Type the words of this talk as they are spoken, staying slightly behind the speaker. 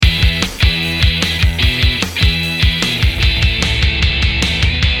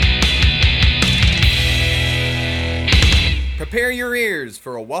sponsors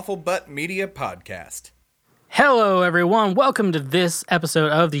for a Waffle Butt Media podcast. Hello, everyone. Welcome to this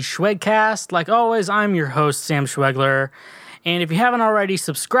episode of the Schwegcast. Like always, I'm your host, Sam Schwegler. And if you haven't already,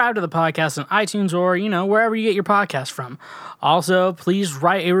 subscribe to the podcast on iTunes or, wherever you get your podcast from. Also, please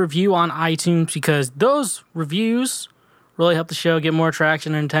write a review on iTunes because those reviews really help the show get more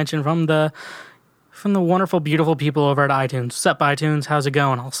traction and attention from the wonderful, beautiful people over at iTunes. Sup, iTunes? How's it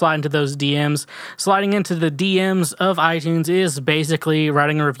going? I'll slide into those DMs. Sliding into the DMs of iTunes is basically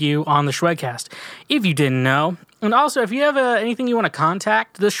writing a review on the Schwegcast, if you didn't know. And also, if you have anything you want to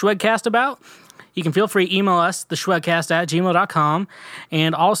contact the Schwegcast about, you can feel free to email us, theschwegcast@gmail.com.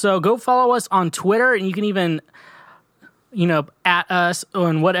 And also, go follow us on Twitter, and you can even, at us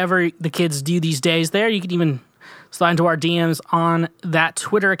on whatever the kids do these days there. You can even slide into our DMs on that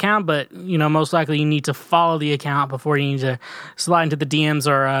Twitter account, but, most likely you need to follow the account before you need to slide into the DMs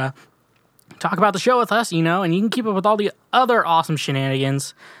or talk about the show with us, and you can keep up with all the other awesome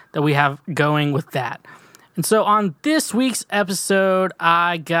shenanigans that we have going with that. And so on this week's episode,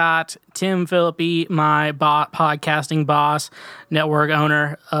 I got Tim Philippi, my podcasting boss, network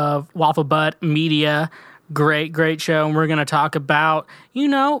owner of Waffle Butt Media. Great show, and we're going to talk about,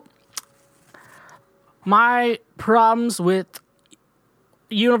 my problems with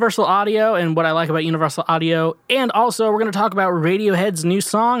Universal Audio and what I like about Universal Audio. And also, we're going to talk about Radiohead's new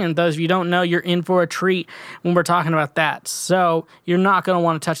song. And those of you who don't know, you're in for a treat when we're talking about that. So you're not going to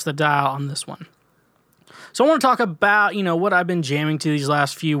want to touch the dial on this one. So I want to talk about, what I've been jamming to these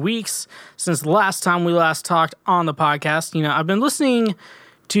last few weeks. Since the last time we last talked on the podcast, I've been listening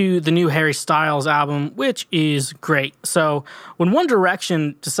to the new Harry Styles album, which is great. So when One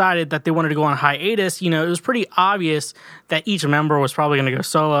Direction decided that they wanted to go on hiatus, it was pretty obvious that each member was probably going to go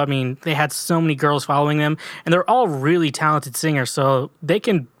solo. I mean, they had so many girls following them, and they're all really talented singers, so they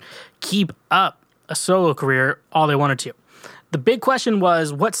can keep up a solo career all they wanted to. The big question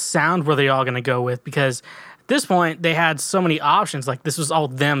was, what sound were they all going to go with? Because at this point, they had so many options. Like, this was all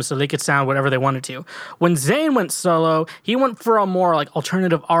them, so they could sound whatever they wanted to. When Zayn went solo, he went for a more,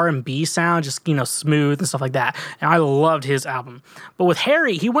 alternative R&B sound, just, smooth and stuff like that. And I loved his album. But with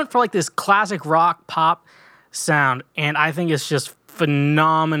Harry, he went for, this classic rock pop sound. And I think it's just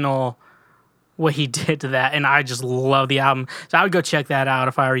phenomenal what he did to that, and I just love the album. So I would go check that out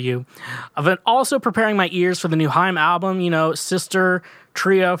if I were you. I've been also preparing my ears for the new Haim album, sister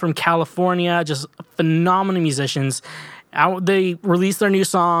trio from California, just phenomenal musicians. They released their new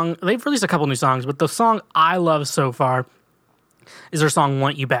song. They've released a couple new songs, but the song I love so far is their song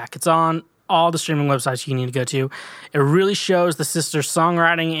Want You Back. It's on all the streaming websites you need to go to. It really shows the sisters'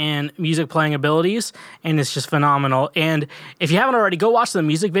 songwriting and music playing abilities, and it's just phenomenal. And if you haven't already, go watch the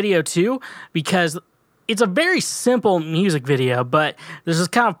music video too, because it's a very simple music video, but there's this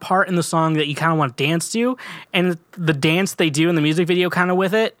kind of part in the song that you kind of want to dance to, and the dance they do in the music video kind of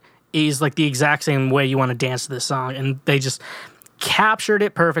with it is the exact same way you want to dance to this song, and they just captured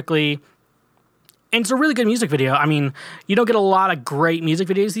it perfectly. And it's a really good music video. I mean, you don't get a lot of great music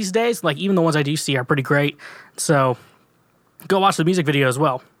videos these days. Even the ones I do see are pretty great. So go watch the music video as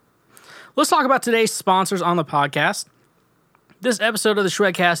well. Let's talk about today's sponsors on the podcast. This episode of the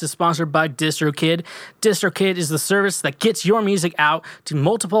Schwegcast is sponsored by DistroKid. DistroKid is the service that gets your music out to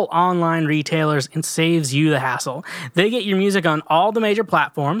multiple online retailers and saves you the hassle. They get your music on all the major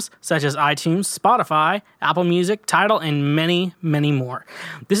platforms, such as iTunes, Spotify, Apple Music, Tidal, and many, many more.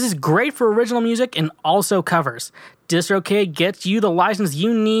 This is great for original music and also covers. DistroKid gets you the license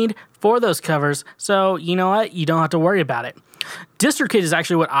you need for those covers, so you know what? You don't have to worry about it. DistroKid is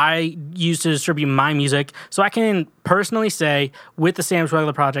actually what I use to distribute my music, so I can personally say with the Sam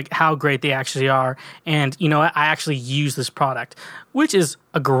Schwegler Project how great they actually are, and you know what? I actually use this product, which is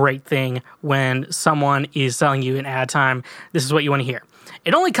a great thing when someone is selling you an ad time. This is what you want to hear.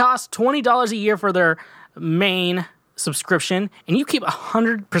 It only costs $20 a year for their main subscription, and you keep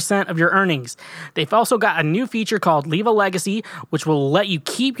 100% of your earnings. They've also got a new feature called Leave a Legacy, which will let you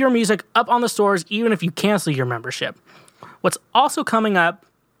keep your music up on the stores even if you cancel your membership. What's also coming up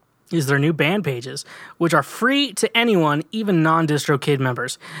is their new band pages, which are free to anyone, even non-DistroKid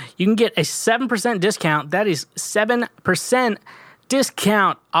members. You can get a 7% discount. That is 7%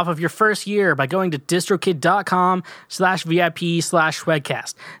 discount off of your first year by going to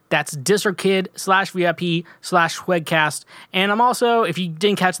distrokid.com/VIP/Schwegcast. That's distrokid/VIP/Schwegcast. And I'm also, if you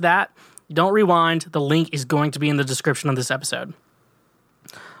didn't catch that, don't rewind. The link is going to be in the description of this episode.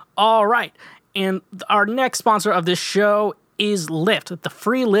 All right. And our next sponsor of this show is Lyft. The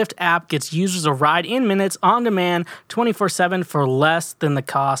free Lyft app gets users a ride in minutes on demand 24/7 for less than the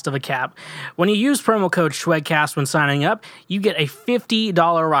cost of a cab. When you use promo code Schwegcast when signing up, you get a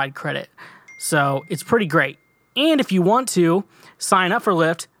 $50 ride credit. So it's pretty great. And if you want to, sign up for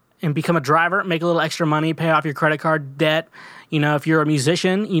Lyft and become a driver, make a little extra money, pay off your credit card debt. If you're a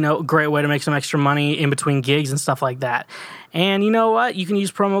musician, great way to make some extra money in between gigs and stuff like that. And you know what? You can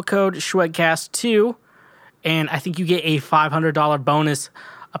use promo code Schwedcast2, and I think you get a $500 bonus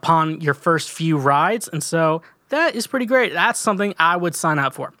upon your first few rides. And so that is pretty great. That's something I would sign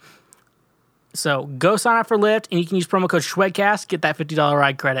up for. So go sign up for Lyft, and you can use promo code Schwedcast, get that $50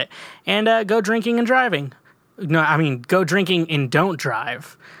 ride credit, and go drinking and driving. Go drinking and don't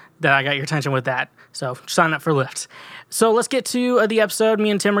drive. That I got your attention with that. So sign up for Lyft. So let's get to the episode. Me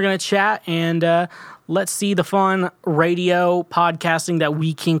and Tim are going to chat, and let's see the fun radio podcasting that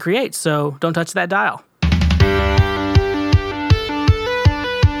we can create. So don't touch that dial.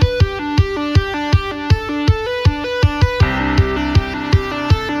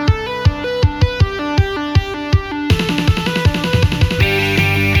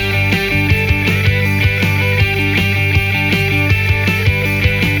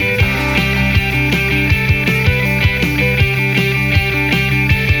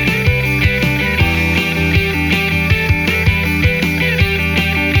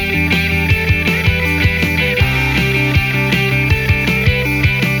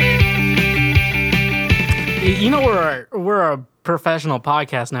 We're a professional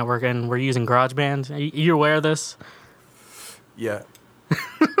podcast network, and we're using GarageBand. Are you aware of this? Yeah.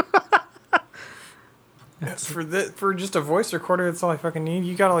 For just a voice recorder, that's all I fucking need.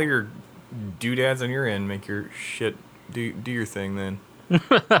 You got all your doodads on your end. Make your shit do your thing then.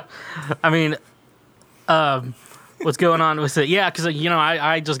 What's going on with it? Yeah, because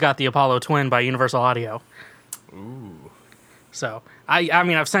I just got the Apollo Twin by Universal Audio. Ooh. So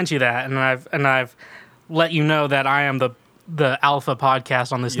I've sent you that, and I've let you know that I am the alpha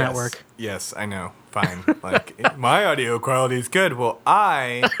podcast on this network. Yes, I know. Fine. Like, my audio quality is good. Well,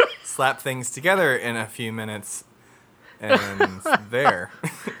 I slap things together in a few minutes, and there.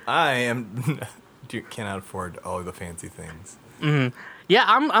 Cannot afford all of the fancy things. Mm-hmm. Yeah,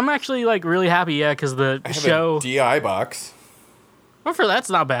 I'm actually really happy. Yeah, because the show a DI box. Well, that's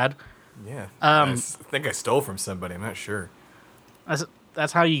not bad. Yeah. I think I stole from somebody. I'm not sure.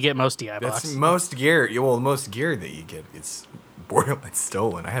 That's how you get most DI boxes. That's most gear. Well, most gear that you get is borderline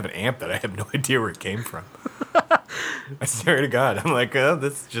stolen. I have an amp that I have no idea where it came from. I swear to God, I'm like,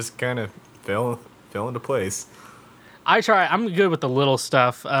 this just kind of fell into place. I'm good with the little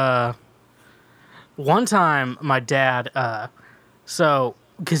stuff. One time, my dad,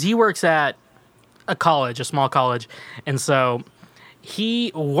 because he works at a small college, and so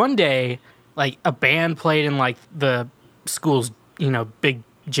one day, a band played in the school's big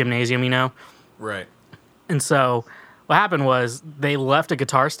gymnasium, Right. And so what happened was they left a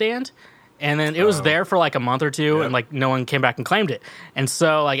guitar stand, and then it was there for a month or two, and no one came back and claimed it. And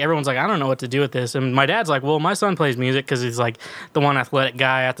so everyone's like, I don't know what to do with this. And my dad's like, well, my son plays music because he's the one athletic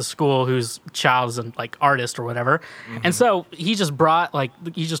guy at the school whose child is an artist or whatever. Mm-hmm. And so he just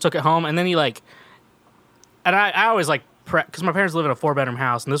he just took it home, and then and I always because my parents live in a 4-bedroom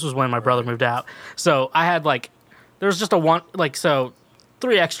house, and this was when my brother moved out. So I had there was just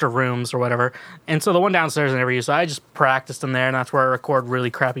 3 extra rooms or whatever. And so the one downstairs I never used. So I just practiced in there, and that's where I record really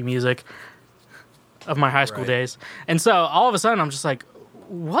crappy music of my high school days. And so all of a sudden I'm just like,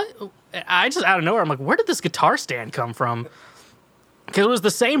 what? I just out of nowhere, I'm like, where did this guitar stand come from? Because it was the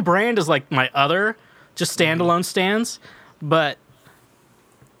same brand as my other just standalone stands. But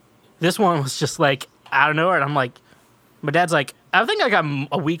this one was just out of nowhere. And I'm like, my dad's like, I think I got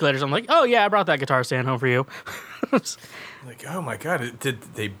a week later. So I'm like, oh yeah, I brought that guitar stand home for you. Oh my God, did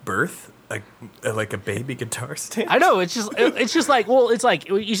they birth a baby guitar stand? I know, it's just it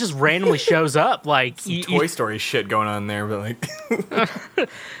just randomly shows up Toy Story shit going on there, but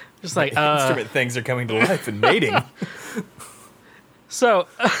just instrument things are coming to life and mating. So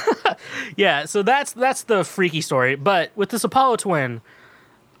yeah, so that's the freaky story. But with this Apollo Twin,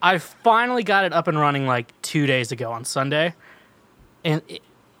 I finally got it up and running 2 days ago on Sunday, and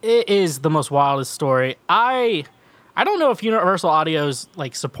it is the most wildest story. I don't know if Universal Audio's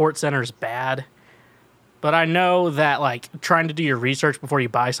support center is bad, but I know that trying to do your research before you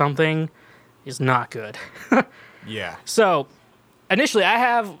buy something is not good. Yeah. So initially, I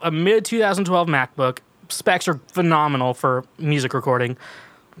have a mid 2012 MacBook. Specs are phenomenal for music recording.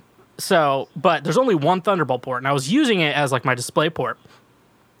 So, but there's only one Thunderbolt port, and I was using it as my display port.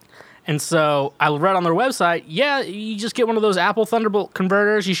 And so I read on their website, yeah, you just get one of those Apple Thunderbolt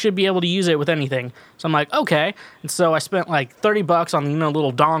converters. You should be able to use it with anything. So I'm like, okay. And so I spent $30 on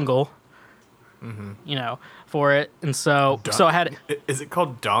little dongle, for it. And so I had. Is it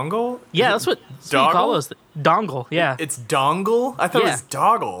called dongle? Yeah, that's what you call those. Dongle. Yeah, it's dongle. I thought it was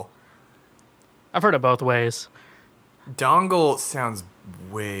doggle. I've heard it both ways. Dongle sounds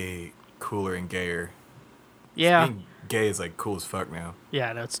way cooler and gayer. Yeah. Being gay is like cool as fuck now.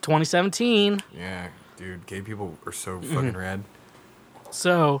 Yeah, no, it's 2017. Yeah, dude, gay people are so fucking rad.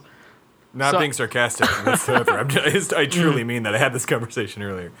 So, Not being sarcastic whatsoever. I truly mean that. I had this conversation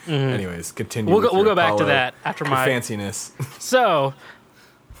earlier. Anyways, continue. we'll with go your back to Apollo, that after your my fanciness. So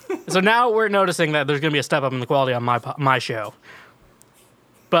now we're noticing that there's going to be a step up in the quality on my show.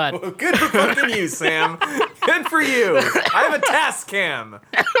 But Good for fucking you, Sam. Good for you. I have a Tascam.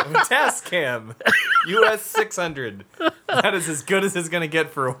 US 600. That is as good as it's gonna get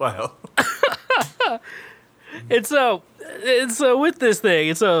for a while. and so with this thing,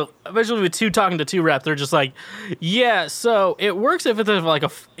 and so eventually with talking to two reps, they're just like, yeah, so it works if it's like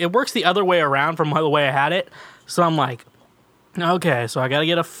it works the other way around from the way I had it. So I'm like, okay, so I got to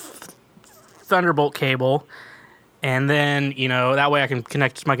get a Thunderbolt cable. And then, that way I can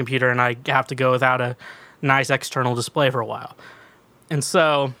connect to my computer and I have to go without a nice external display for a while. And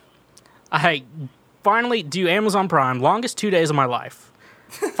so I finally do Amazon Prime, longest 2 days of my life.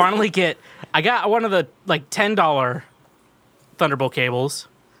 I got one of the $10 Thunderbolt cables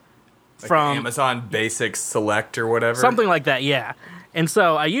from Amazon Basics Select or whatever. Something like that, yeah. And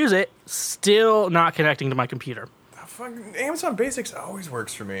so I use it, still not connecting to my computer. Amazon Basics always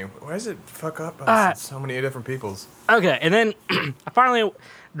works for me. Why does it fuck up on so many different people's? Okay, and then I finally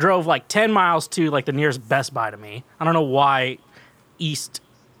drove 10 miles to the nearest Best Buy to me. I don't know why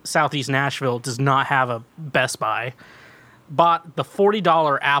Southeast Nashville does not have a Best Buy. Bought the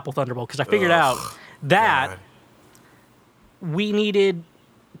 $40 Apple Thunderbolt because I figured out that we needed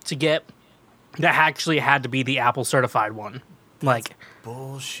to get that actually had to be the Apple certified one.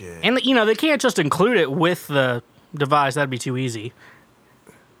 Bullshit. And they can't just include it with the device. That'd be too easy.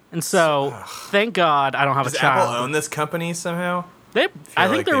 And so, thank God I don't have Does a child. Apple own this company somehow? I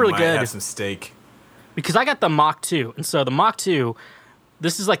think they're really good. Have some stake. Because I got the Mach 2, and so the Mach 2,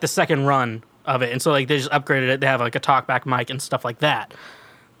 this is the second run of it, and so they just upgraded it. They have a talkback mic and stuff like that.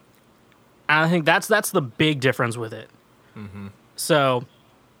 And I think that's the big difference with it. Mm-hmm. So,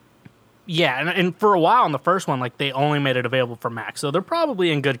 yeah, and for a while on the first one, they only made it available for Mac, so they're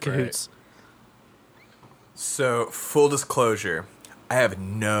probably in good cahoots. Right. So, full disclosure, I have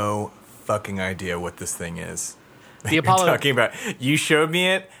no fucking idea what this thing is. The Apollo. Talking about. You showed me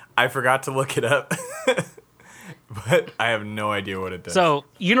it. I forgot to look it up. But I have no idea what it does. So,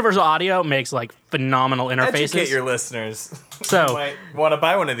 Universal Audio makes phenomenal interfaces. Educate your listeners. So, you might want to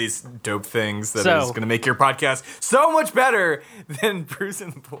buy one of these dope things that is going to make your podcast so much better than Bruce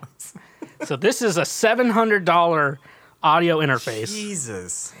and the Boys. So, this is a $700 audio interface.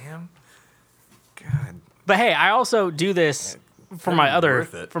 Jesus, Sam. God. But hey, I also do this for my other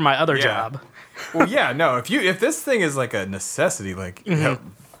job. Well, yeah, no. If this thing is a necessity, what's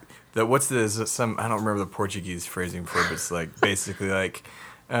this? I don't remember the Portuguese phrasing for it, but it's basically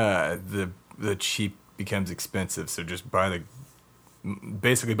the cheap becomes expensive. So just buy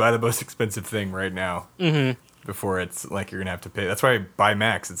the most expensive thing right now before it's you're gonna have to pay. That's why I buy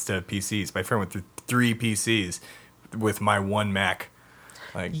Macs instead of PCs. My friend went through 3 PCs with my one Mac.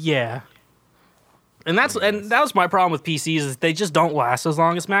 Yeah. And that was my problem with PCs is they just don't last as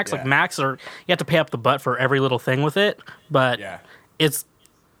long as Macs. Yeah. Macs you have to pay up the butt for every little thing with it, but it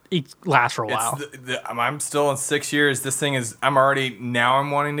lasts for a while. I'm still in 6 years. This thing is. I'm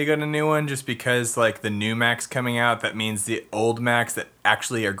wanting to get a new one just because the new Macs coming out. That means the old Macs that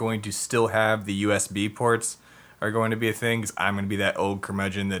actually are going to still have the USB ports are going to be a thing. Because I'm going to be that old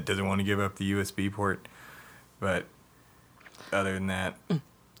curmudgeon that doesn't want to give up the USB port. But other than that.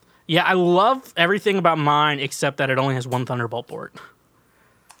 Yeah, I love everything about mine except that it only has one Thunderbolt port.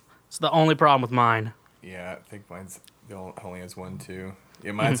 It's the only problem with mine. Yeah, I think mine's only has one too.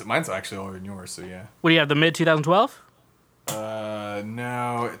 Yeah, mine's actually older than yours, so yeah. What do you have, the mid 2012?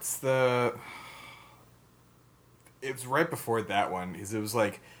 No, it's right before that one because it was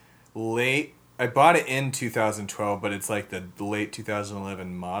late. I bought it in 2012, but it's the late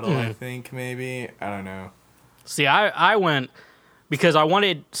 2011 model, I think maybe. I don't know. See, I went because I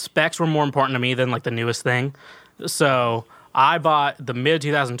wanted specs were more important to me than the newest thing. So I bought the mid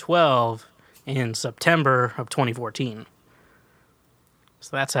 2012 in September of 2014.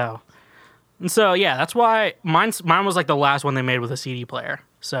 So that's how. And so yeah, that's why mine was the last one they made with a CD player.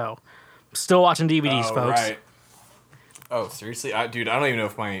 So still watching DVDs, folks. Right. Oh, seriously, dude, I don't even know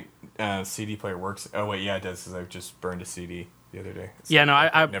if my CD player works. Oh wait, yeah, it does because I just burned a CD the other day. So yeah, no,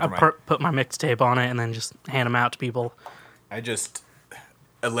 I put my mixtape on it and then just hand them out to people. I just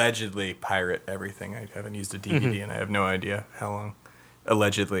allegedly pirate everything. I haven't used a DVD and I have no idea how long.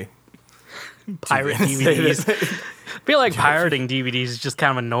 Allegedly. Pirate DVDs. feel like pirating DVDs is just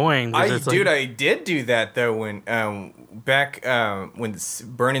kind of annoying. I did do that though when back when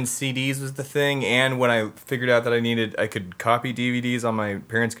burning CDs was the thing, and when I figured out that I could copy DVDs on my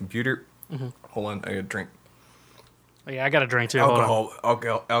parents' computer. Mm-hmm. Hold on, I got a drink. Yeah, I got a drink too.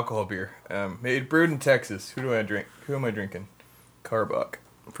 Alcohol beer. Made brewed in Texas. Who am I drinking? Carbuck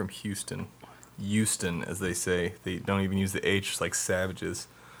from Houston. Houston, as they say. They don't even use the H, like savages.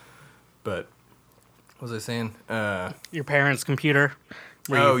 But what was I saying? Your parents' computer.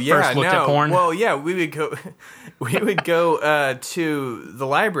 Where you first looked at porn. Well, yeah, we would go to the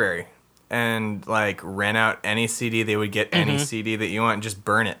library and like rent out any CD. They would get any CD that you want and just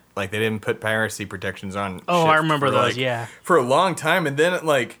burn it. Like they didn't put piracy protections on. Oh, I remember those. Yeah, for a long time, and then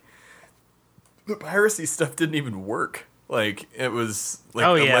the piracy stuff didn't even work. Like it was like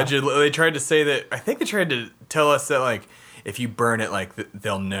allegedly they tried to say that. I think they tried to tell us that like if you burn it, like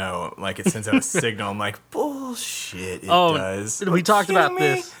they'll know. Like it sends out a signal. I'm like bullshit. It does. We talked about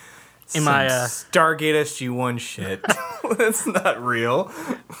this in my Stargate SG-1 shit. That's not real.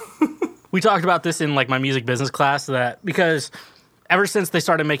 We talked about this in like my music business class because ever since they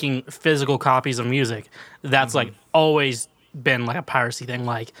started making physical copies of music, that's like always been like a piracy thing.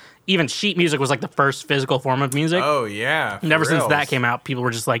 Like even sheet music was like the first physical form of music. Oh yeah. And ever since that came out, people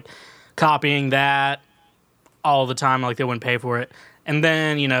were just like copying that all the time. Like they wouldn't pay for it. And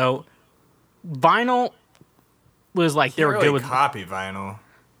then, vinyl was like they were good with copy vinyl.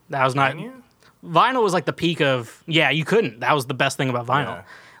 That was not vinyl was like the peak of you couldn't. That was the best thing about vinyl. Yeah.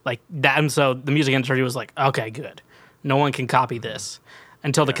 Like that, and so the music industry was like, okay, good. No one can copy this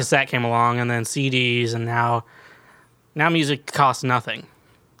until the cassette came along, and then CDs, and now music costs nothing.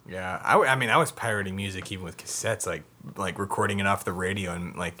 Yeah, I mean, I was pirating music even with cassettes, like recording it off the radio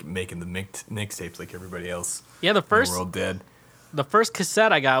and like making the mixtapes like everybody else. Yeah, the world did. The first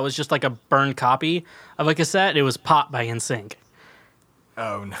cassette I got was just like a burned copy of a cassette. It was "Pop" by NSYNC.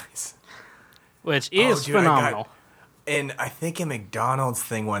 Oh, nice. Which is phenomenal. And I think a McDonald's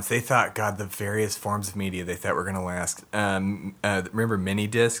thing once, they thought, God, the various forms of media they thought were going to last. Remember mini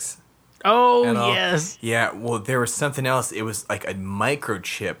discs? Oh, yes. Yeah, well, there was something else. It was like a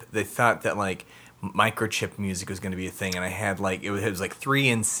microchip. They thought that like microchip music was going to be a thing. And I had like, it was like 3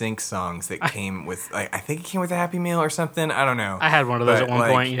 NSYNC songs that came with, like, I think it came with a Happy Meal or something. I don't know. I had one of those at one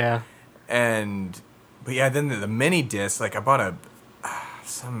point, yeah. But yeah, then the mini disc, like I bought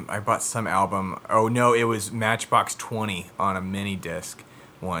some album. Oh no, it was Matchbox 20 on a mini disc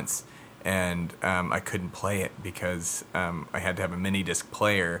once, and I couldn't play it because I had to have a mini disc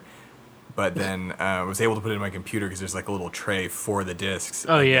player. But then I was able to put it in my computer because there's like a little tray for the discs.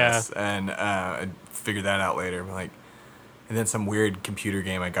 Oh yeah, and I figured that out later. And then some weird computer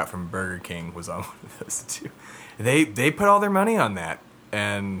game I got from Burger King was on one of those too. They put all their money on that,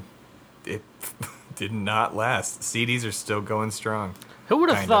 and it did not last. CDs are still going strong. Who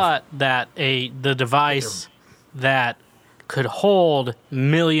would have thought that the device that could hold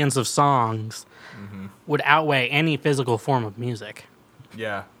millions of songs would outweigh any physical form of music?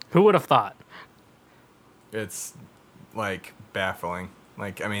 Yeah. Who would have thought? It's like baffling.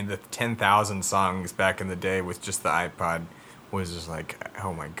 Like, I mean, the 10,000 songs back in the day with just the iPod was just like,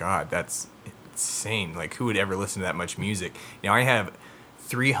 oh my God, that's insane. Like, who would ever listen to that much music? Now, I have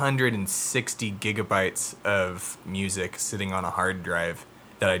 360 gigabytes of music sitting on a hard drive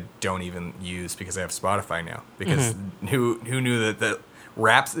that I don't even use because I have Spotify now. Because who knew that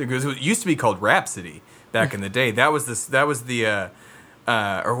Rhapsody, because it used to be called Rhapsody back in the day. That was the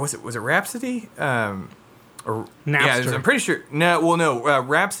or was it Rhapsody? Or Napster. Yeah, I'm pretty sure. No.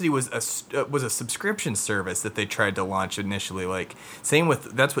 Rhapsody was a subscription service that they tried to launch initially. Like same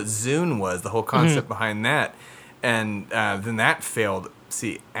with that's what Zune was. The whole concept behind that, and then that failed.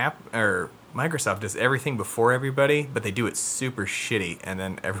 See, Microsoft does everything before everybody, but they do it super shitty, and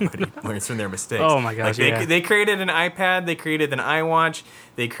then everybody learns from their mistakes. Oh my gosh! Like they created an iPad, they created an iWatch,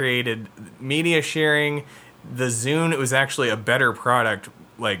 they created media sharing. The Zune, it was actually a better product.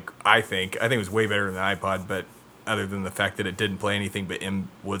 Like I think it was way better than the iPod, but other than the fact that it didn't play anything but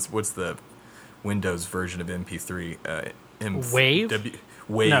what's the Windows version of MP3? Wave.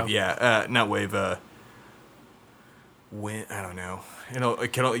 Wave, no. Yeah, not Wave. I don't know.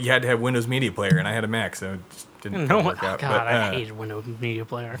 You had to have Windows Media Player, and I had a Mac, so it just didn't work out. God, I hated Windows Media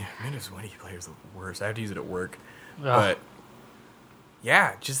Player. Yeah, Windows Media Player is the worst. I have to use it at work, but.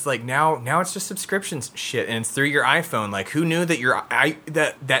 Yeah, just like now it's just subscriptions shit, and it's through your iPhone. Like, who knew that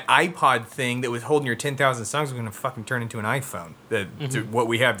that iPod thing that was holding your 10,000 songs was going to fucking turn into an iPhone? To what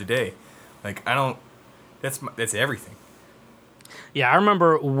we have today. Like, I don't. That's everything. Yeah, I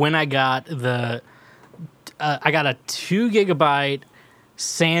remember when I got I got a 2 gigabyte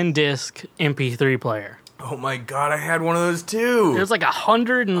SanDisk MP3 player. Oh my god, I had one of those too. It was like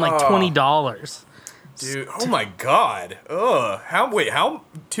 $120. Dude, oh my god. Ugh. How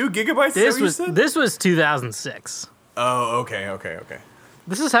 2 gigabytes? This was 2006. Oh, okay.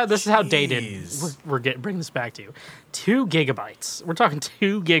 This is how dated Jeez. we're bringing this back to. 2 gigabytes. We're talking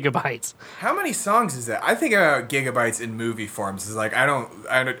 2 gigabytes. How many songs is that? I think about gigabytes in movie forms. Is like I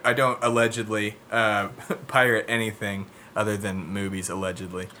don't allegedly pirate anything other than movies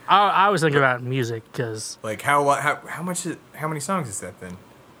allegedly. I was thinking about music because Like how many songs is that then?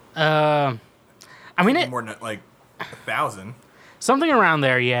 I mean More than like 1,000. something around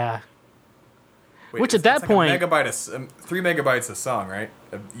there, yeah. Wait, Which at that point, 3 megabytes a song, right?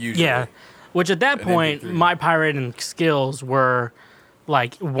 Usually. yeah. Which at that An point, MP3. my pirating skills were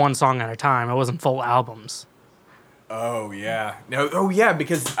like one song at a time. It wasn't full albums. Oh yeah. No. Oh yeah.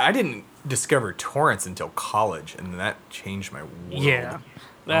 Because I didn't discover torrents until college, and that changed my world. Yeah.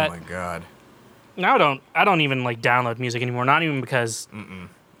 Oh my god. Now I don't even like download music anymore. Not even because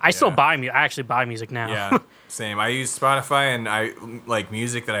I still buy music. I actually buy music now. Yeah. Same. I use Spotify, and I like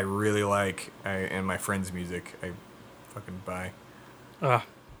music that I really like, and my friends' music. I fucking buy Yeah,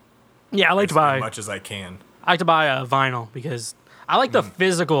 I like to as buy. much as I can. I like to buy a vinyl because I like the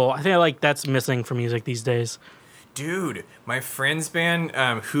physical. I think that's missing from music these days. Dude, my friend's band,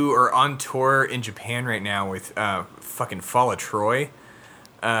 who are on tour in Japan right now with fucking Fall of Troy.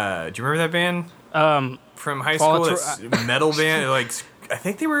 Do you remember that band? From high Fall school, of that's metal band. Like, I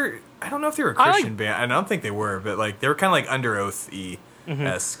think they were. I don't know if they were a Christian band. I don't think they were, but like they were kind of like Under Oath-y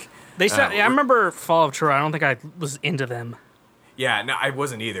esque. They sound, I remember Fall of Troy. I don't think I was into them. Yeah, no, I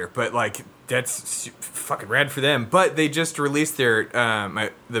wasn't either. But like, that's fucking rad for them. But they just released their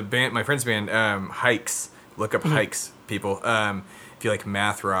my friend's band, Hikes. Look up Hikes, people. If you like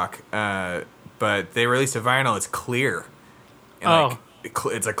math rock. But they released a vinyl. It's clear. And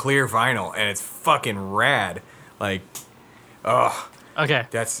it's a clear vinyl, and it's fucking rad. Like, Okay.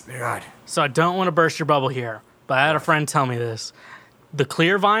 that's God. So I don't want to burst your bubble here, but I had a friend tell me this. The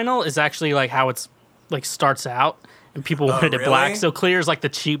clear vinyl is actually like how it's like starts out, and people wanted it black. really? So clear is like the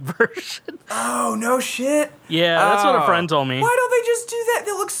cheap version. Oh no shit. Yeah, that's what a friend told me. Why don't they just do that?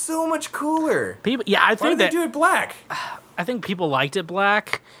 They look so much cooler. People, yeah, I Why think do they do it black? I think people liked it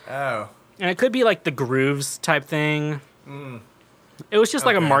black, Oh. and it could be like the grooves type thing. It was just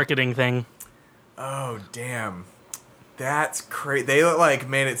like a Okay. marketing thing. Oh damn. That's crazy. They like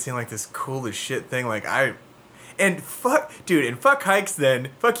made it seem like this cool as shit thing. Like and fuck Hikes then.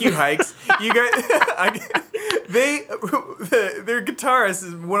 Fuck you, Hikes. You guys, their guitarist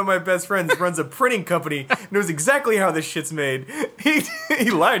is one of my best friends. Runs a printing company. Knows exactly how this shit's made. He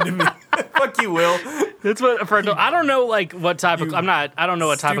lied to me. Fuck you, Will. That's what a friend told. I don't know like what type of. I don't know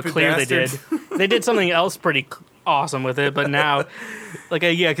what type of stupid clear bastard. they did. They did something else pretty awesome with it, but now, like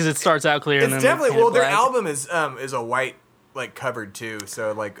because it starts out clear. And It's then definitely they well. Their black. album is a white like covered too.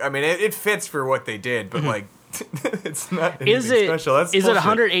 So like I mean it fits for what they did, but like it's not anything Is it special. That's is it bullshit.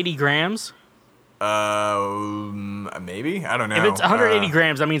 180 grams? Maybe I don't know. If it's 180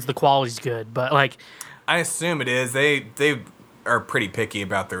 grams, that means the quality's good. But like, I assume it is. They are pretty picky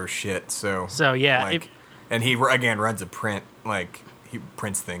about their shit. So yeah, like, and he again runs a print. Like he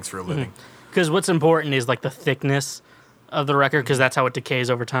prints things for a living. because what's important is like the thickness of the record, because that's how it decays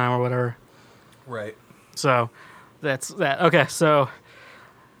over time or whatever. Right. So that's that. Okay, so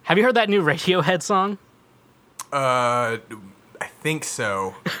have you heard that new Radiohead song? I think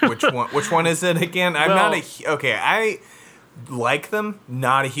so. Which one? Which one is it again? I'm Well- not okay. I like them.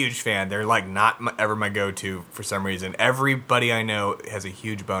 Not a huge fan. They're like not ever my go-to for some reason. Everybody I know has a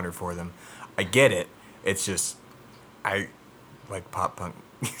huge boner for them. I get it. It's just I like pop punk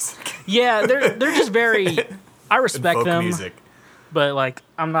music. Yeah, they're just very. I respect Folk them, music. but like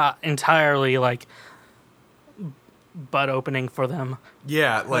I'm not entirely like butt opening for them.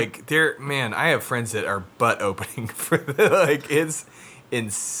 Yeah, like they're man. I have friends that are butt opening for like it's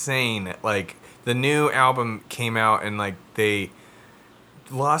insane. Like the new album came out and like they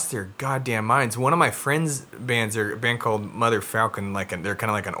lost their goddamn minds. One of my friends' bands are a band called Mother Falcon. They're kind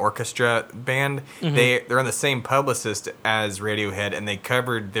of like an orchestra band. They're on the same publicist as Radiohead, and they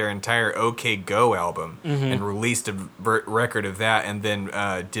covered their entire OK Go album and released a record of that, and then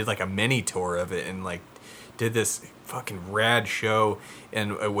did like a mini tour of it and like did this fucking rad show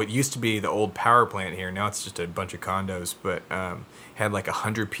in what used to be the old power plant here. Now it's just a bunch of condos, but had like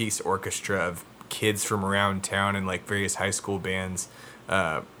 100-piece orchestra of kids from around town and like various high school bands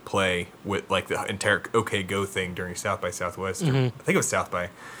play with like the entire OK Go thing during South by Southwest. I think it was South by.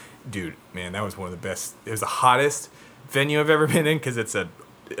 Dude, man, that was one of the best. It was the hottest venue I've ever been in because it's a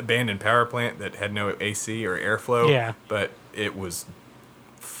abandoned power plant that had no AC or airflow. Yeah. But it was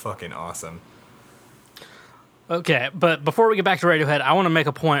fucking awesome. Okay, but before we get back to Radiohead, I want to make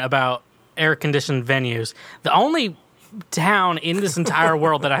a point about air-conditioned venues. The only town in this entire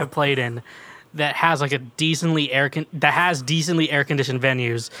world that I have played in that has like a decently air-conditioned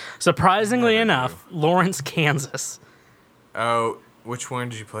venues, surprisingly enough, Lawrence, Kansas. Oh, which one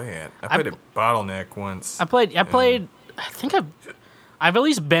did you play at? I played at Bottleneck once. I played. I think I've at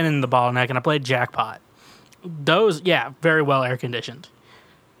least been in the Bottleneck, and I played Jackpot. Those, yeah, very well air conditioned.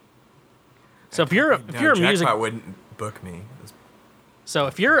 So if you're a music, Jackpot wouldn't book me. So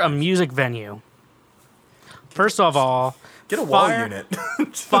if you're a music venue, first of all, get a wall unit.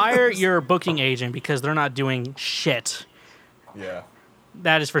 Fire your booking agent because they're not doing shit. Yeah,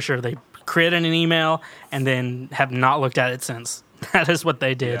 that is for sure. They created an email and then have not looked at it since. That is what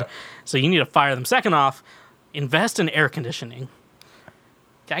they did. Yeah. So you need to fire them. Second off, invest in air conditioning.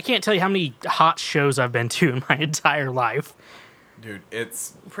 I can't tell you how many hot shows I've been to in my entire life. Dude,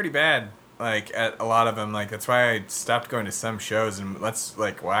 it's pretty bad. Like, at a lot of them, like, that's why I stopped going to some shows, and that's,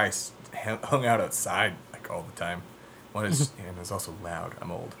 like, why I hung out outside, like, all the time. One is, and it's also loud. I'm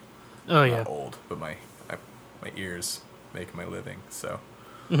old. Oh, yeah. Not old, but my ears make my living, so.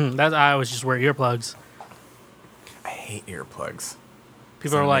 I always just wear earplugs. I hate earplugs.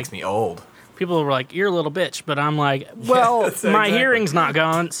 People are like, makes me old. People were like, "You're a little bitch," but I'm like, "Well, my hearing's not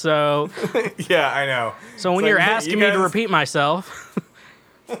gone, so." Yeah, I know. So when you're asking me to repeat myself,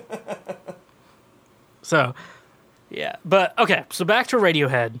 so yeah, but okay. So back to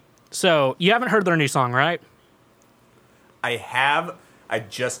Radiohead. So you haven't heard their new song, right? I have. I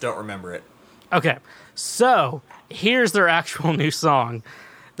just don't remember it. Okay, so here's their actual new song.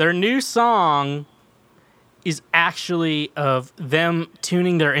 Their new song is actually of them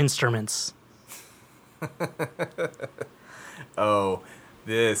tuning their instruments. Oh,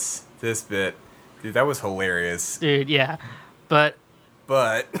 this bit. Dude, that was hilarious. Dude, yeah. But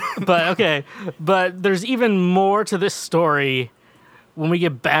okay. But there's even more to this story when we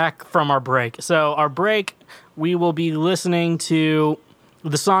get back from our break. So our break, we will be listening to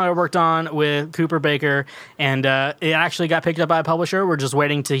the song I worked on with Cooper Baker, and it actually got picked up by a publisher. We're just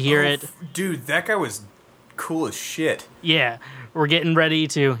waiting to hear it. Dude, that guy was cool as shit. Yeah. We're getting ready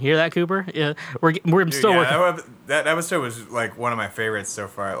to hear that, Cooper. Yeah, we're still working. That episode was like one of my favorites so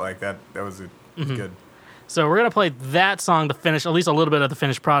far. Like that was good. So we're gonna play that song to finish at least a little bit of the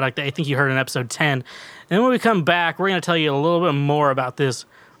finished product that I think you heard in episode 10. And then when we come back, we're gonna tell you a little bit more about this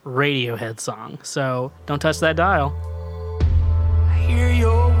Radiohead song. So don't touch that dial. I hear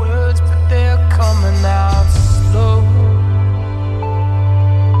your words, but they're coming out slow.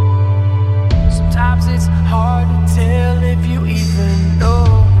 Sometimes it's hard to tell if you even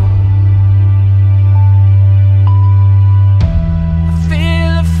know. I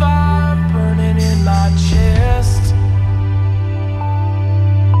feel a fire burning in my chest.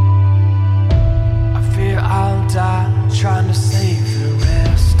 I fear I'll die trying to save the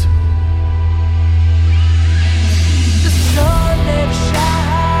rest. The sun never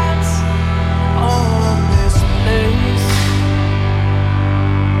shines on this place.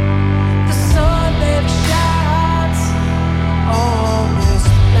 The sun never shines on this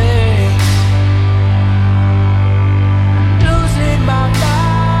place. Losing my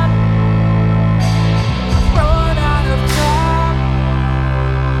mind, I've run out of time.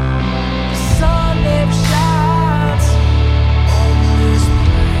 The sun never shines on this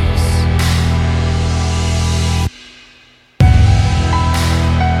place. The sun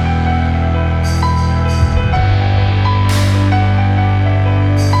never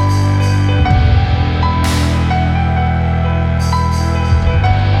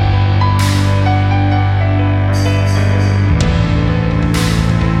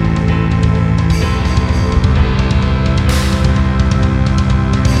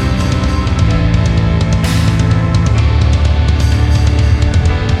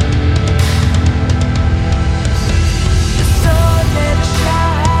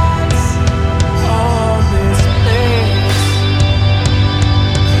shines on this place.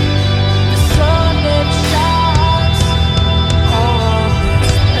 The sun never shines on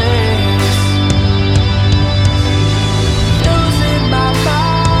this place. Losing my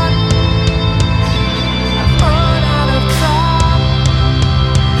mind, I've run out of time.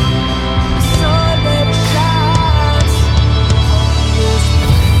 The sun never shines on this place.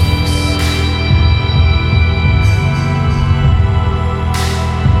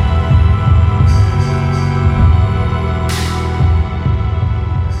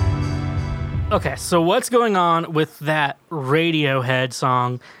 Okay, so what's going on with that Radiohead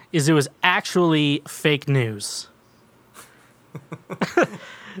song is it was actually fake news.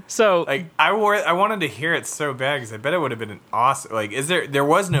 So Like I wanted to hear it so bad because I bet it would have been an awesome. Like, there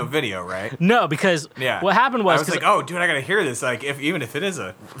was no video, right? no, because Yeah. what happened was, I was like, oh, dude, I gotta hear this. Like, even if it is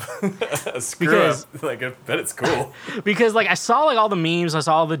a screw Because- up, like I bet it's cool. because like I saw like all the memes, I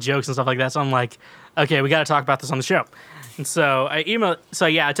saw all the jokes and stuff like that. So I'm like, okay, we got to talk about this on the show. And so I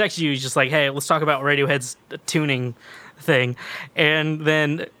texted you just like, hey, let's talk about Radiohead's tuning thing, and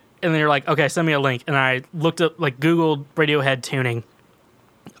then you're like, okay, send me a link, and I looked up like Googled Radiohead tuning.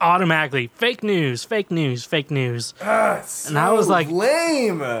 Automatically, fake news. And I was like,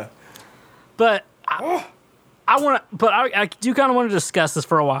 lame. but I do kind of want to discuss this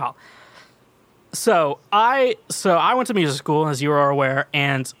for a while. So I went to music school, as you are aware,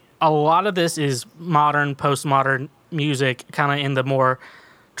 and a lot of this is modern, postmodern music, kind of in the more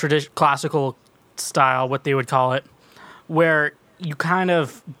classical style, what they would call it, where you kind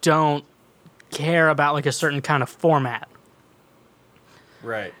of don't care about like a certain kind of format.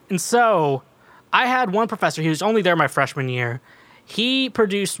 Right. And so I had one professor, he was only there my freshman year. He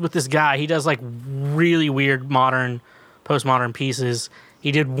produced with this guy, he does like really weird postmodern pieces.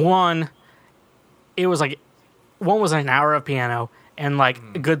 He did one, it was like, one was an hour of piano, and like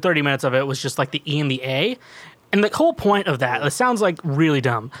a good 30 minutes of it was just like the E and the A. And the whole point of that, it sounds like really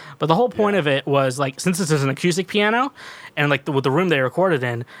dumb, but the whole point of it was like, since this is an acoustic piano, and like with the room they recorded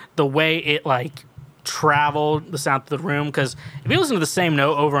in, the way it like traveled the sound through the room, because if you listen to the same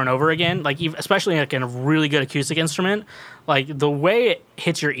note over and over again, like especially like in a really good acoustic instrument, like the way it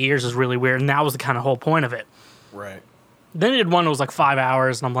hits your ears is really weird, and that was the kind of whole point of it. Right. Then he did one that was like 5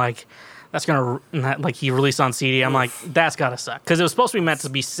 hours, and I'm like, that's gonna, like he released on CD. I'm like, that's gotta suck, because it was supposed to be meant to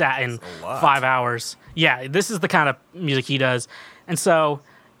be sat in 5 hours. Yeah, this is the kind of music he does. And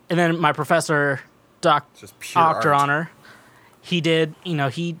then my professor, Just pure art. Dr. Honor, he did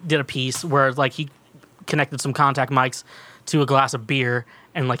a piece where like he connected some contact mics to a glass of beer,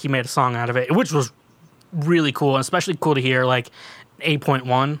 and like he made a song out of it, which was really cool, and especially cool to hear like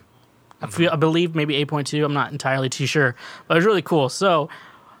 8.1. I believe maybe 8.2. I'm not entirely too sure, but it was really cool. So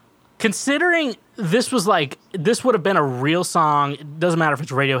considering this would have been a real song, it doesn't matter if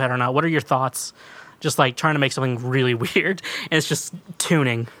it's Radiohead or not. What are your thoughts? Just like trying to make something really weird, and it's just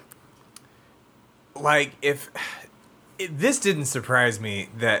tuning. Like this didn't surprise me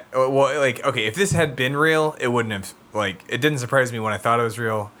that, if this had been real, it wouldn't have, like, it didn't surprise me when I thought it was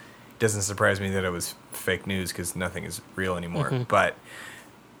real. It doesn't surprise me that it was fake news, because nothing is real anymore. Mm-hmm. But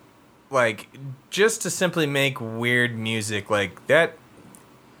like, just to simply make weird music like that,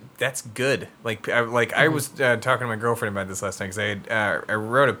 that's good. Like, I was talking to my girlfriend about this last night, because I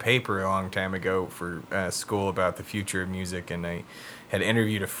wrote a paper a long time ago for school about the future of music, and I had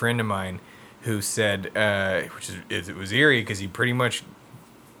interviewed a friend of mine who said, it was eerie because he pretty much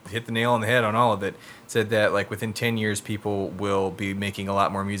hit the nail on the head on all of it, said that like within 10 years people will be making a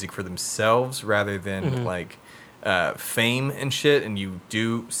lot more music for themselves rather than like fame and shit. And you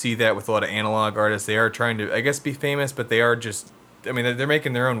do see that with a lot of analog artists. They are trying to, I guess, be famous, but they are just, I mean, they're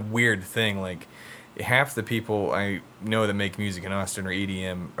making their own weird thing. Like half the people I know that make music in Austin are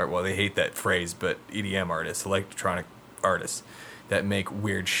EDM, well, they hate that phrase, but EDM artists, electronic artists that make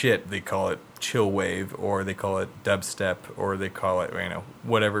weird shit. They call it chill wave, or they call it dubstep, or they call it,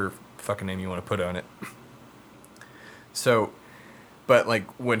 whatever fucking name you want to put on it. So, but like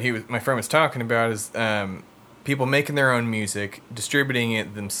what my friend was talking about is people making their own music, distributing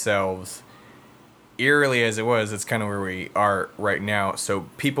it themselves. Eerily as it was, it's kind of where we are right now. So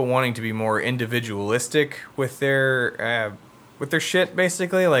people wanting to be more individualistic with their shit,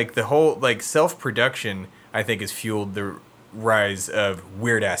 basically. Like the whole like self-production, I think, has fueled the rise of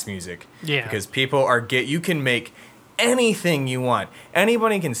weird ass music. Yeah. Because people you can make anything you want.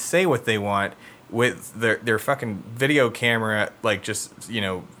 Anybody can say what they want with their fucking video camera, like just,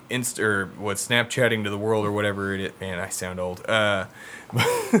 Snapchatting to the world or whatever it is. Man, I sound old.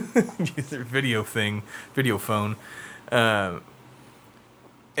 Video phone. And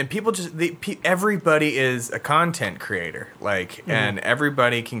people everybody is a content creator. Like, and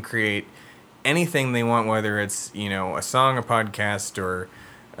everybody can create anything they want, whether it's, a song, a podcast, or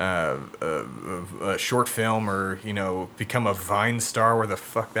a short film, or, become a Vine star, where the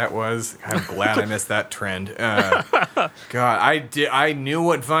fuck that was. I'm glad I missed that trend. God, I knew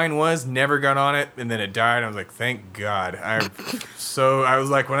what Vine was, never got on it, and then it died. I was like, thank God. I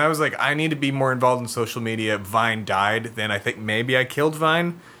was like, when I was like, I need to be more involved in social media, Vine died. Then I think maybe I killed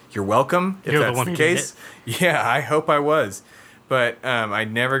Vine. You're welcome, if that's the case. Yeah, I hope I was. But I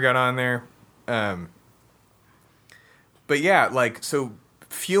never got on there. But yeah, like, so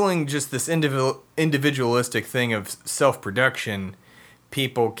fueling just this individualistic thing of self-production,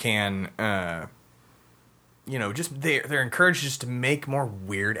 people can, just they're encouraged just to make more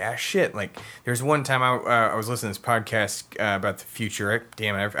weird ass shit. Like there's one time I was listening to this podcast about the future.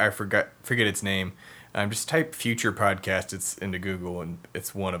 I forget its name. Just type future podcast. It's into Google and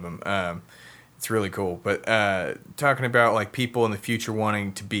it's one of them. It's really cool. But talking about like people in the future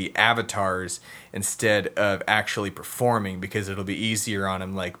wanting to be avatars instead of actually performing because it'll be easier on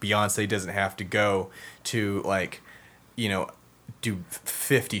them. Like Beyonce doesn't have to go to like, do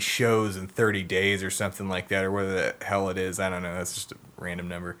 50 shows in 30 days or something like that, or whatever the hell it is. I don't know. That's just a random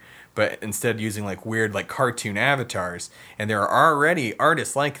number. But instead using like weird like cartoon avatars. And there are already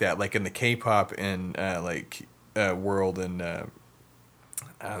artists like that, like in the K-pop and world and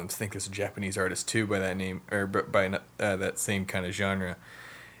I think there's a Japanese artist too by that name, or by that same kind of genre.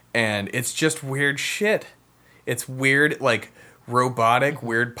 And it's just weird shit. It's weird, like robotic,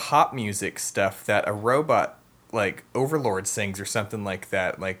 weird pop music stuff that a robot like Overlord sings or something like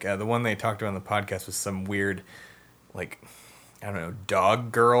that. Like the one they talked about on the podcast was some weird, like, I don't know,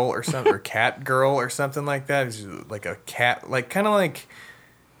 dog girl or something, or cat girl or something like that. It's like a cat, like kind of like,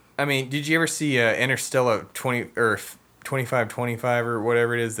 I mean, did you ever see Interstellar 2525 or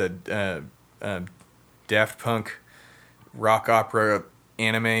whatever it is, that Daft Punk rock opera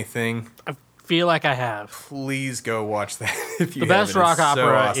anime thing? I feel like I have. Please go watch that if you The best rock It's so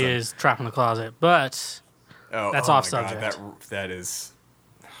opera awesome. is Trap in the Closet, but that's off subject. That is,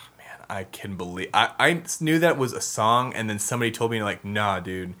 man, I can believe. I knew that was a song, and then somebody told me like, nah,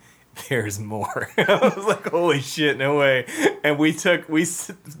 dude, there's more. I was like, holy shit, no way. And we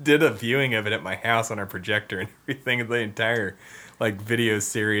did a viewing of it at my house on our projector and everything, the entire like video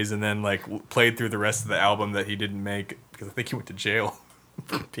series, and then like played through the rest of the album that he didn't make because I think he went to jail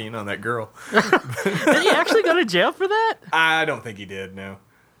for peeing on that girl. Did he actually go to jail for that? I don't think he did. No.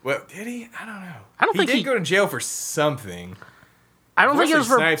 Well, did he? I don't know. I don't think he did go to jail for something. I don't think it was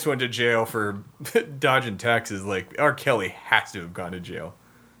for. Snipes went to jail for dodging taxes. Like R. Kelly has to have gone to jail.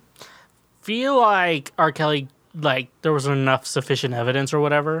 Feel like R. Kelly, like there was enough sufficient evidence or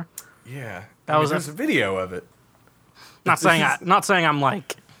whatever. Yeah, There's a video of it. Not saying I'm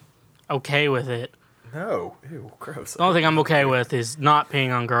like okay with it. No, ew, gross. The only thing I'm okay with is not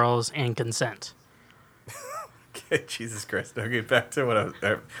peeing on girls and consent. Okay, Jesus Christ. Okay, back to what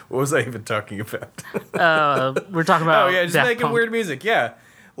was I even talking about? We're talking about just Daft making Punk. weird music. Yeah,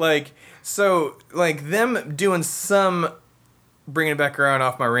 like so, like them doing some. Bringing it back around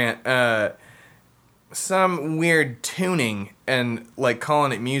off my rant. Some weird tuning and like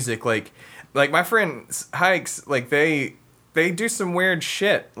calling it music. Like my friend Hikes. Like they do some weird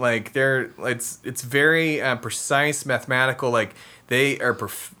shit. Like it's very precise, mathematical. Like they are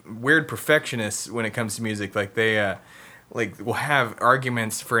weird perfectionists when it comes to music. Like they will have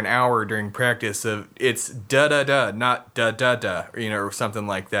arguments for an hour during practice of it's da da da, not da da da, or something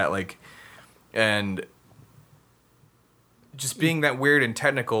like that. Like, and just being that weird and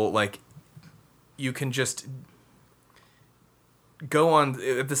technical, like you can just go on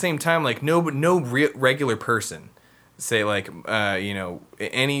at the same time. Like no regular person, say like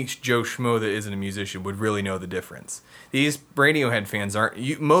any Joe Schmo that isn't a musician would really know the difference. These Radiohead fans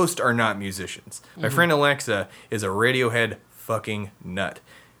most are not musicians. My friend Alexa is a Radiohead fucking nut.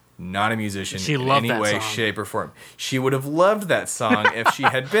 Not a musician in any way, shape, or form. She would have loved that song if she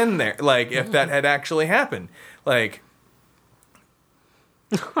had been there. Like if that had actually happened. Like.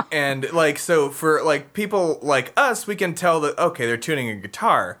 And like so for like people like us, we can tell that okay, they're tuning a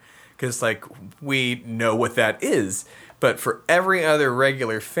guitar because like we know what that is. But for every other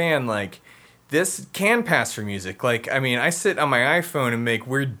regular fan, like this can pass for music. Like I mean, I sit on my iPhone and make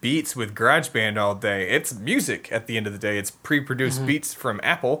weird beats with GarageBand all day. It's music at the end of the day. It's pre-produced beats from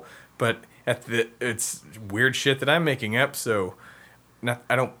Apple, but it's weird shit that I'm making up. So.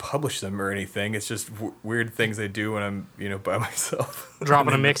 I don't publish them or anything. It's just weird things I do when I'm, by myself.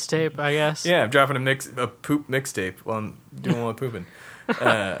 Dropping a mixtape, I guess. Yeah, I'm dropping a poop mixtape while I'm doing all the pooping.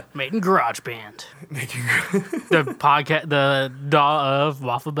 Made in GarageBand. The podcast, the DAW of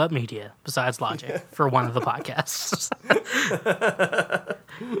Waffle Butt Media, besides Logic, for one of the podcasts.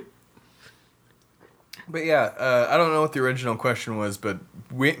 But yeah, I don't know what the original question was, but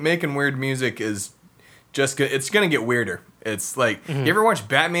making weird music is just it's gonna get weirder. It's like you ever watch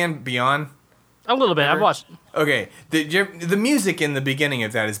Batman Beyond? A little bit. I've watched. Okay, the music in the beginning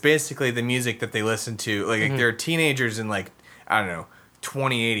of that is basically the music that they listen to. Like they're teenagers in like I don't know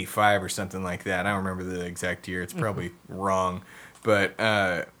 2085 or something like that. I don't remember the exact year. It's probably wrong, but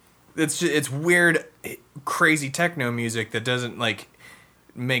it's weird, crazy techno music that doesn't like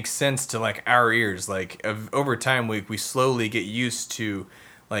make sense to like our ears. Like over time, we slowly get used to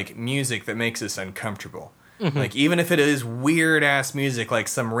like music that makes us uncomfortable. Like, even if it is weird ass music, like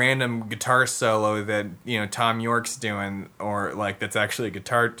some random guitar solo that, Tom York's doing, or like that's actually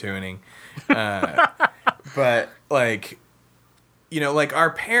guitar tuning. But like, like our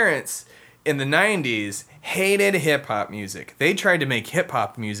parents in the 90s hated hip hop music. They tried to make hip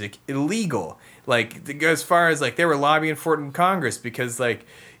hop music illegal. Like, as far as like they were lobbying for it in Congress because like,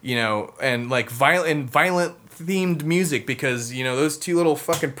 and like violent themed music because, those two little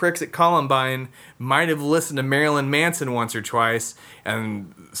fucking pricks at Columbine might have listened to Marilyn Manson once or twice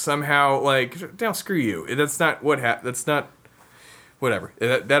and somehow like, no, screw you. That's not what that's not whatever.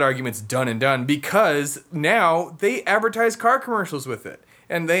 That argument's done and done because now they advertise car commercials with it.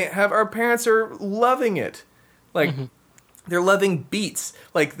 And our parents are loving it. Like, they're loving beats.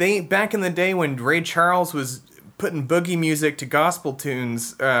 Like, back in the day when Ray Charles was putting boogie music to gospel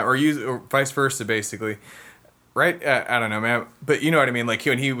tunes, or vice versa, basically. Right? I don't know, man. But you know what I mean? Like,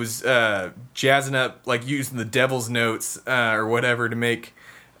 when he was jazzing up, like, using the devil's notes or whatever to make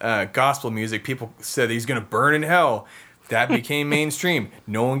gospel music, people said that he's going to burn in hell. That became mainstream.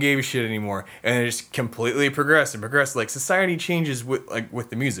 No one gave a shit anymore, and it just completely progressed. Like, society changes with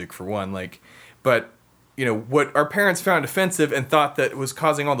the music for one. Like, but what our parents found offensive and thought that was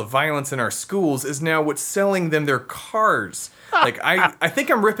causing all the violence in our schools is now what's selling them their cars. Like, I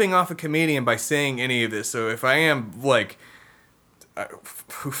think I'm ripping off a comedian by saying any of this. So if I am, like,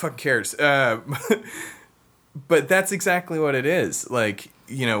 who fucking cares? But that's exactly what it is. Like,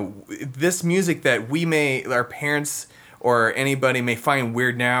 this music that our parents or anybody may find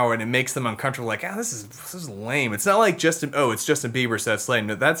weird now, and it makes them uncomfortable. Like, this is lame. It's not like it's Justin Bieber, so that's lame.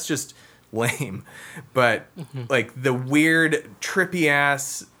 No, that's just lame. But like the weird, trippy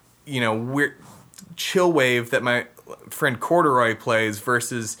ass, weird chill wave that my friend Corduroy plays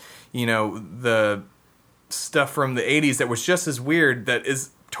versus the stuff from the 80s that was just as weird that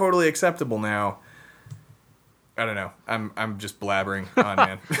is totally acceptable now. I don't know. I'm just blabbering on,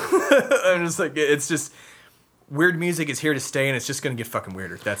 man. I'm just like, it's just. Weird music is here to stay, and it's just going to get fucking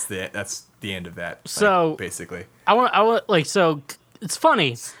weirder. That's the end of that. So like, basically, I want like so. It's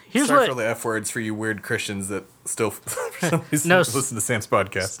funny. Here's Sorry what for the F words for you weird Christians that still for some reason listen to Sam's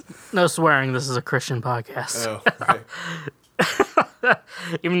podcast. No swearing. This is a Christian podcast. Oh, okay.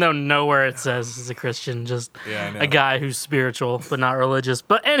 Even though nowhere it says it's a Christian, just I know. a guy who's spiritual but not religious.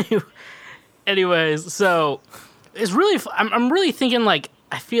 But anyways, so it's really. I'm really thinking like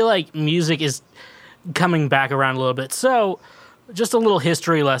I feel like music is coming back around a little bit. So, just a little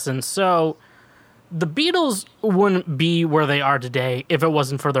history lesson. So, the Beatles wouldn't be where they are today if it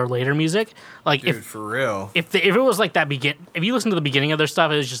wasn't for their later music. Like, Dude, for real. If it was like that if you listen to the beginning of their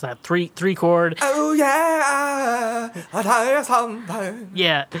stuff, it was just that three chord. Oh yeah, I'll tell you something.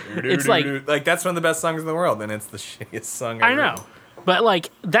 Yeah, it's like that's one of the best songs in the world, and it's the shittiest song I ever. know, but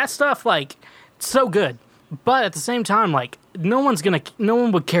like that stuff, like so good. But at the same time, like no one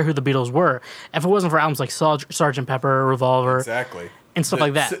would care who the Beatles were if it wasn't for albums like Sgt. Pepper, Revolver, Exactly. and stuff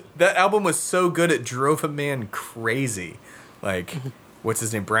like that. That album was so good it drove a man crazy. Like, what's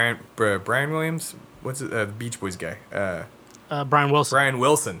his name? Brian Williams? What's the Beach Boys guy? Brian Wilson. Brian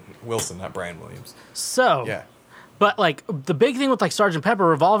Wilson, not Brian Williams. So Yeah. But like the big thing with like Sgt. Pepper,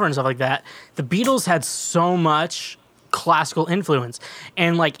 Revolver, and stuff like that, the Beatles had so much classical influence,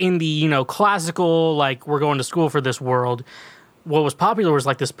 and like in the classical, like we're going to school for this world, what was popular was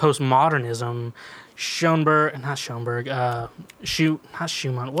like this postmodernism. Not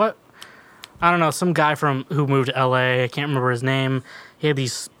Schumann. What? I don't know. Some guy who moved to LA. I can't remember his name. He had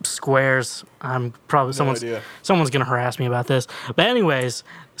these squares. I'm probably someone's gonna harass me about this. But anyways,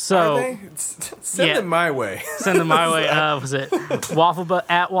 so Are they? Send them my way. Send them my way. Was it Wafflebutt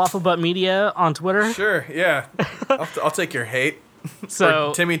at Wafflebutt Media on Twitter? Sure. Yeah. I'll take your hate. So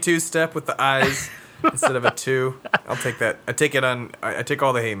or Timmy Two-Step with the eyes instead of a 2. I'll take that. I take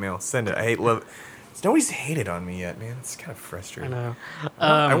all the hate mail. Send it. I hate love. Nobody's hated on me yet, man. It's kind of frustrating. I know.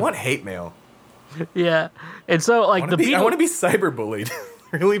 I want hate mail. Yeah, and so like I want to be cyberbullied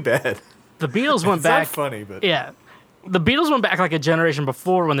really bad. The Beatles went It's back. not funny, but Yeah, the Beatles went back like a generation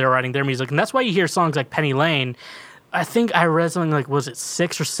before when they were writing their music, and that's why you hear songs like Penny Lane. I think I read something like, was it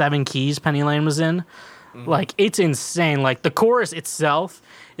 6 or 7 keys Penny Lane was in? Mm-hmm. Like, it's insane. Like, the chorus itself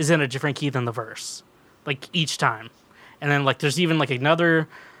is in a different key than the verse, like each time. And then like there's even like another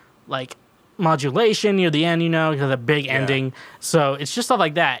like modulation near the end, the big ending. So it's just stuff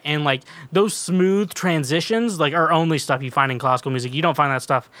like that, and like those smooth transitions like are only stuff you find in classical music. You don't find that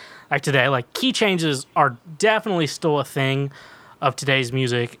stuff like today. Like key changes are definitely still a thing of today's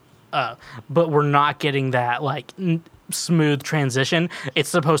music, but we're not getting that like smooth transition. It's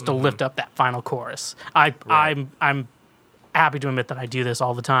supposed to lift up that final chorus. I'm happy to admit that I do this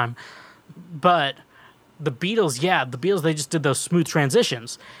all the time, but the Beatles, they just did those smooth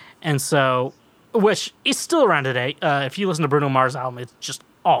transitions. And so, which is still around today. If you listen to Bruno Mars' album, it's just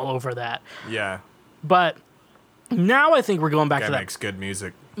all over that. Yeah. But now I think we're going back Guy to that makes good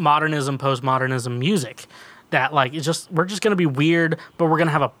music. modernism, postmodernism music. That like we're just gonna be weird, but we're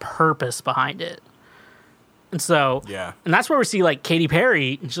gonna have a purpose behind it. And so, Yeah. and that's where we see like Katy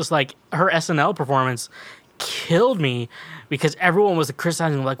Perry. It's just like her SNL performance killed me because everyone was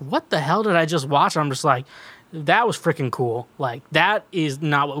criticizing like, what the hell did I just watch? I'm just like, that was freaking cool. Like that is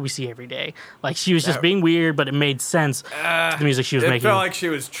not what we see every day. Like she was just being weird, but it made sense to the music she was making. It felt like she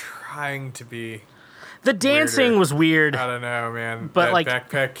was trying to be. The dancing weirder. was weird. I don't know, man. But that like,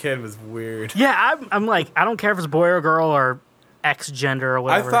 Backpack Kid was weird. Yeah, I'm like, I don't care if it's boy or girl or X gender or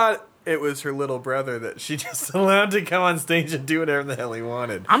whatever. I thought it was her little brother that she just allowed to come on stage and do whatever the hell he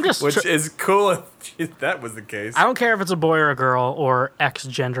wanted. Which is cool if that was the case. I don't care if it's a boy or a girl or X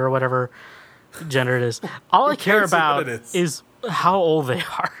gender or whatever gender it is. All I care about is how old they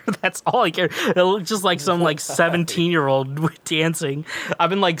are. That's all I care. It looks just like some like 17-year-old dancing.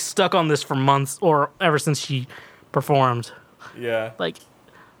 I've been like stuck on this for months or ever since she performed. Yeah. Like,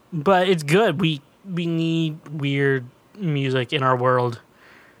 but it's good. We need weird music in our world.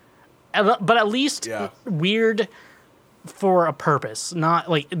 But at least weird for a purpose. Not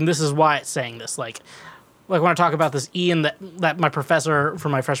like, and this is why it's saying this. Like when I talk about this E and that my professor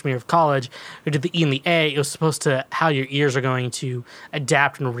from my freshman year of college who did the E and the A, it was supposed to how your ears are going to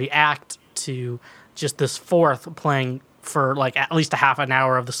adapt and react to just this fourth playing for like at least a half an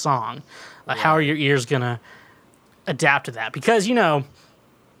hour of the song. How are your ears going to adapt to that? Because, you know,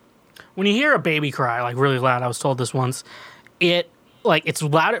 when you hear a baby cry like really loud, I was told this once, it's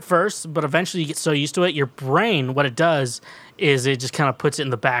loud at first, but eventually you get so used to it, your brain, what it does is it just kind of puts it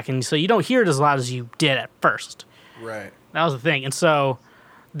in the back, and so you don't hear it as loud as you did at first. Right. That was the thing, and so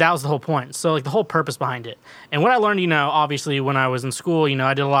that was the whole point. So, like, the whole purpose behind it. And what I learned, you know, obviously when I was in school, you know,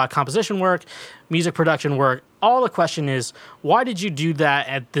 I did a lot of composition work, music production work. All the question is, why did you do that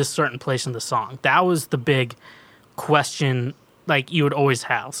at this certain place in the song? That was the big question, like, you would always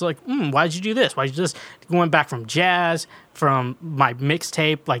have. So, like, why did you do this? Why did you do this? Going back from jazz, from my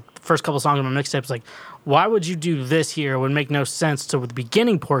mixtape, like, the first couple songs of my mixtape, like, why would you do this here? It would make no sense to the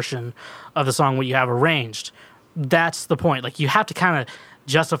beginning portion of the song what you have arranged. That's the point. Like, you have to kind of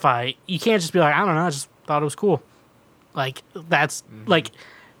justify. You can't just be like, I don't know, I just thought it was cool. Like, that's, like,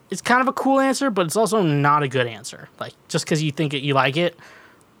 it's kind of a cool answer, but it's also not a good answer. Like, just because you think you like it,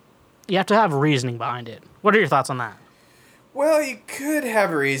 you have to have reasoning behind it. What are your thoughts on that? Well, you could have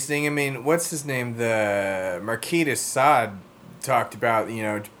a reasoning. I mean, what's his name? The Marquis de Sade talked about, you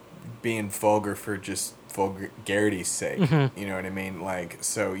know, being vulgar for just vulgarity's sake. Mm-hmm. You know what I mean? Like,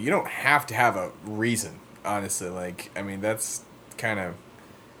 so you don't have to have a reason, honestly. Like, I mean, that's kind of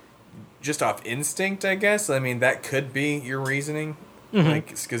just off instinct, I guess. I mean, that could be your reasoning. Mm-hmm. Like,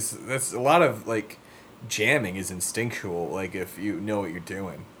 because that's a lot of, like, jamming is instinctual, like, if you know what you're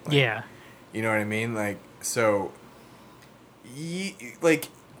doing. Like, yeah. You know what I mean? Like, so, like,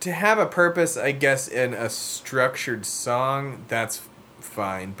 to have a purpose, I guess, in a structured song, that's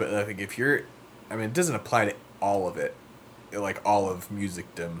fine. But, like, if you're, I mean, it doesn't apply to all of it. Like, all of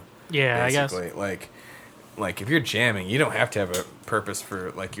musicdom. Yeah, basically. I guess. Like, if you're jamming, you don't have to have a purpose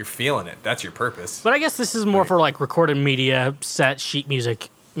for, like, you're feeling it. That's your purpose. But I guess this is more for, like, recorded media, set, sheet music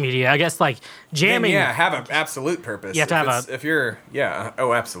media. I guess, like, jamming. Then, yeah, have an absolute purpose. You have to have if you're, yeah,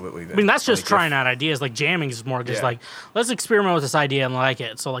 oh, absolutely. Then. I mean, that's just trying out ideas. Like, jamming is more just like, let's experiment with this idea and like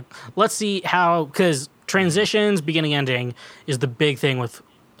it. So, like, let's see how, because transitions, beginning, ending is the big thing with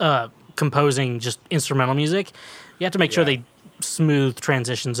composing just instrumental music. You have to make sure they smooth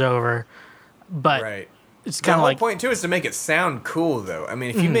transitions over. But right. It's kind of like, the whole point too is to make it sound cool, though. I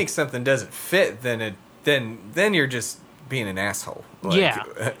mean, if you make something doesn't fit, then you're just being an asshole. Like,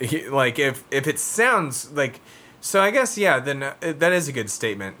 like if it sounds like, so I guess then that is a good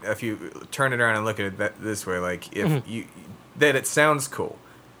statement. If you turn it around and look at it this way, like if that it sounds cool,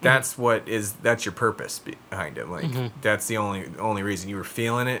 that's that's your purpose behind it. Like that's the only reason you were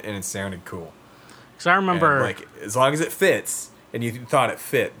feeling it and it sounded cool. Because I remember, and, like, as long as it fits. And you thought it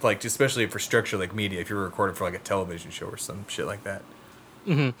fit, like, especially for structure like media, if you were recording for, like, a television show or some shit like that.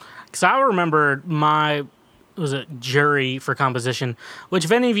 Because I remember was it jury for composition, which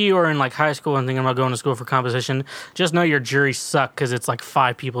if any of you are in, like, high school and thinking about going to school for composition, just know your jury suck because it's, like,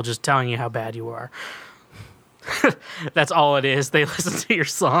 5 people just telling you how bad you are. That's all it is. They listen to your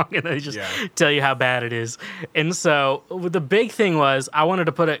song and they just tell you how bad it is. And so the big thing was I wanted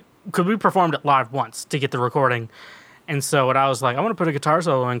to put it, because we performed it live once to get the recording. And so what I was like, I want to put a guitar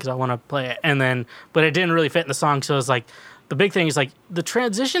solo in because I want to play it. And then, but it didn't really fit in the song. So it was like, the big thing is like the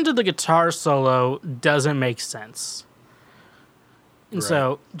transition to the guitar solo doesn't make sense. And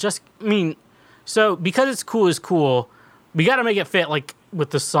so so because it's cool is cool, we got to make it fit like with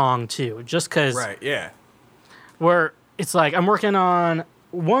the song too. Just because, Right. Yeah. where it's like I'm working on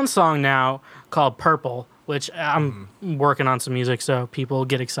one song now called Purple, which I'm working on some music, so people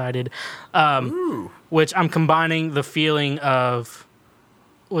get excited. Which I'm combining the feeling of,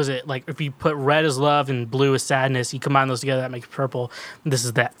 was it like if you put red as love and blue as sadness, you combine those together, that makes purple. This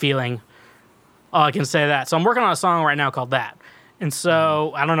is that feeling. Oh, I can say that. So I'm working on a song right now called that. And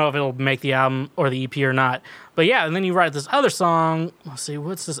so I don't know if it'll make the album or the EP or not. But yeah, and then you write this other song. Let's see,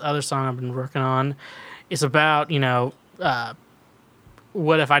 what's this other song I've been working on? It's about,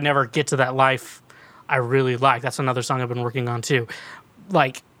 what if I never get to that life I really like? That's another song I've been working on too.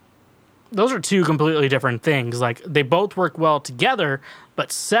 Like, those are two completely different things. Like, they both work well together,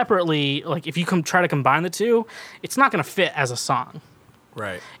 but separately, like, if you try to combine the two, it's not going to fit as a song.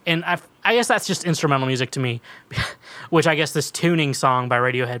 Right. And I guess that's just instrumental music to me, which I guess this tuning song by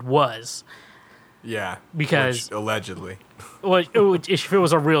Radiohead was. Yeah. Because allegedly. Well, if it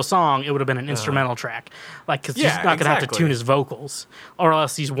was a real song, it would have been an instrumental track. Like, because he's not going to have to tune his vocals, or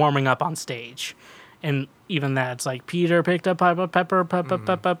else he's warming up on stage. And even that, it's like, Peter picked up pepper,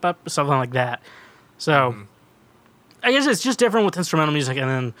 something like that. So, I guess it's just different with instrumental music and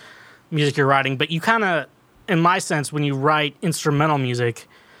then music you're writing. But you kind of, in my sense, when you write instrumental music,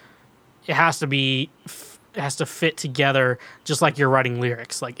 it has to fit together just like you're writing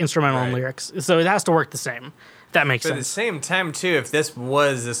lyrics, like instrumental and lyrics. So it has to work the same. If that makes sense. But at the same time, too, if this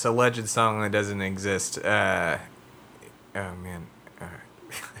was this alleged song that doesn't exist, oh man,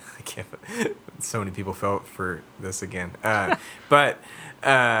 I can't. So many people fell for this again. But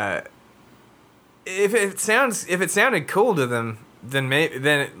if it sounded cool to them, then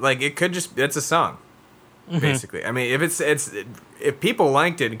it could just, it's a song. Basically, I mean, if people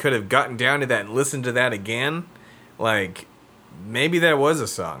liked it and could have gotten down to that and listened to that again, like, maybe that was a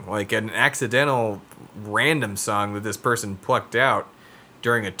song, like an accidental random song that this person plucked out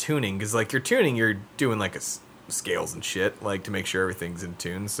during a tuning, because like you're doing like scales and shit, like, to make sure everything's in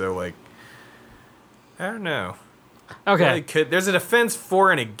tune. So like, I don't know. Okay, there's a defense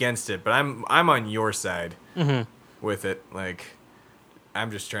for and against it, but I'm on your side with it. Like, I'm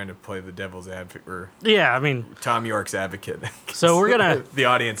just trying to play the devil's advocate, or Tom York's advocate. So we're gonna the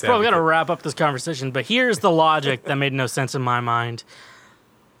audience. Well, we gotta wrap up this conversation, but here's the logic that made no sense in my mind.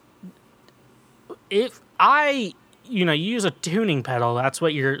 If I, you use a tuning pedal, that's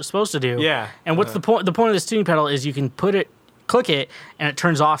what you're supposed to do. Yeah. And what's the point? The point of this tuning pedal is you can click it, and it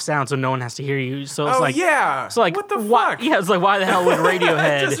turns off sound so no one has to hear you. So it's like, yeah. So like, what the why, fuck? Yeah, it's like, why the hell would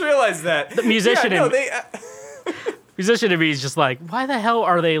Radiohead? I just realized that The musician musician to me is just like, why the hell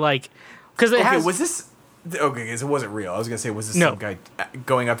are they like? Because was this? Okay, because it wasn't real. I was gonna say, was this some guy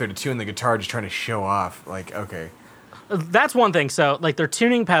going up there to tune the guitar, just trying to show off? Like, okay, that's one thing. So like, their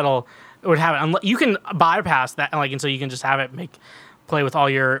tuning pedal would have it. You can bypass that, and so you can just have it play with all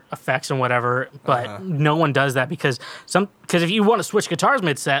your effects and whatever. But no one does that because if you want to switch guitars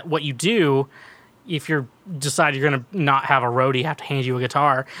mid set, what you do, if you decide you're gonna not have a roadie have to hand you a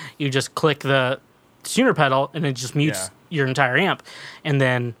guitar, you just click the tuner pedal and it just mutes your entire amp, and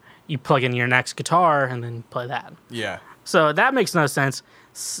then you plug in your next guitar and then play that. Yeah. So that makes no sense.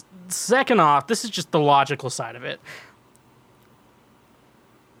 Second off, this is just the logical side of it.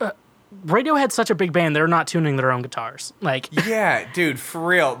 Radiohead's such a big band; they're not tuning their own guitars. Like, yeah, dude, for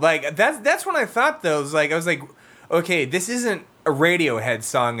real. Like, that's when I thought those. Like, I was like, okay, this isn't a Radiohead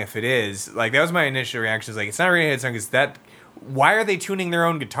song. If it is, like, that was my initial reaction. Like, it's not a Radiohead song. Is that? Why are they tuning their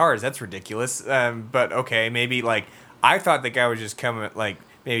own guitars? That's ridiculous. But okay, maybe like I thought the guy was just coming, like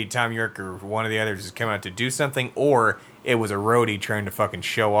maybe Tom York or one of the others just coming out to do something, or it was a roadie trying to fucking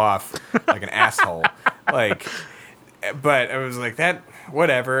show off like an asshole. Like, but I was like, that,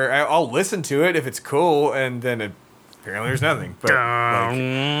 whatever. I'll listen to it if it's cool, and then apparently there's nothing. But like,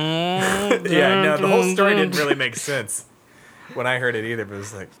 yeah, no, the whole story didn't really make sense when I heard it either. But it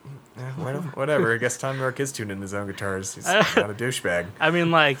was like, whatever. I guess Tom York is tuning his own guitars. He's not a douchebag. I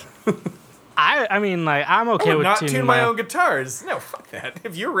mean, like, I'm okay with not tuning tune my own guitars. No, fuck that.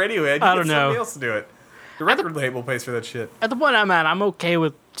 If you're Radiohead, you get somebody else to do it. The record label pays for that shit. At the point I'm at, I'm okay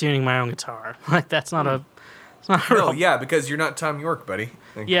with tuning my own guitar. Like, that's not a. It's not a no, yeah, because you're not Tom York, buddy.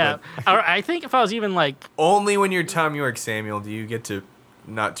 Yeah, I think if I was even like, only when you're Tom York, Samuel, do you get to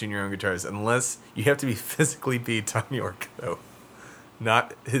not tune your own guitars, unless you have to physically be Tom York, though.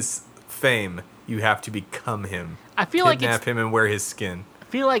 Not his fame. You have to become him. I feel like kidnap him and wear his skin. I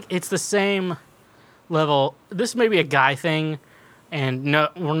feel like it's the same level. This may be a guy thing, And no,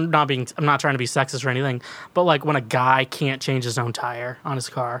 I'm not trying to be sexist or anything, but like when a guy can't change his own tire on his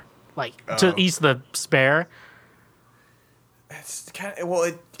car, like to ease the spare. It's kind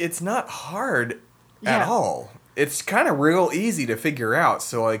of, it's not hard at all. It's kind of real easy to figure out.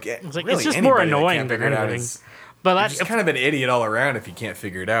 So like, really it's just more annoying than anything. But you're just kind of an idiot all around if you can't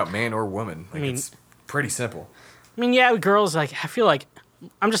figure it out, man or woman. Like, it's pretty simple. I mean, yeah, girls, like, I feel like,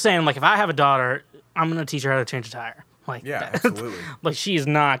 I'm just saying, like, if I have a daughter, I'm going to teach her how to change a tire. Like, yeah, absolutely. Like, she's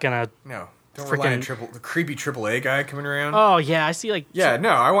not going to. No. Don't rely on the creepy AAA guy coming around. Oh, yeah, I see, like. Yeah,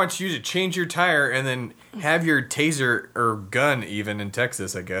 no, I want you to change your tire and then have your taser or gun, even in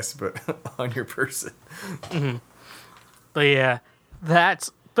Texas, I guess, but on your person. Mm-hmm. But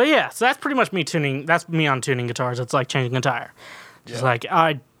yeah, so that's pretty much me tuning. That's me on tuning guitars. It's like changing a tire. Just like,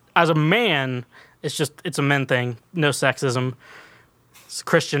 as a man, it's a men thing. No sexism. It's a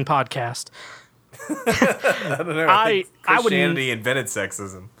Christian podcast. I don't know. I think Christianity invented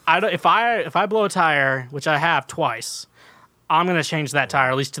sexism. If I blow a tire, which I have twice, I'm gonna change that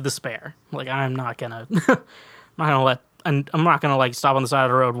tire at least to the spare. Like I'm not gonna I'm not gonna like stop on the side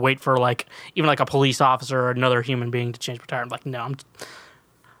of the road, wait for like even like a police officer or another human being to change my tire. I'm like, no,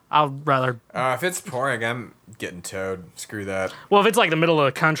 I'll rather. If it's pouring, I'm getting towed. Screw that. Well, if it's like the middle of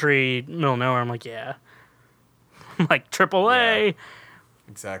the country, middle of nowhere, I'm like, yeah. I'm like AAA. Yeah,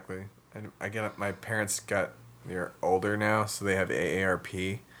 exactly. And my parents they're older now, so they have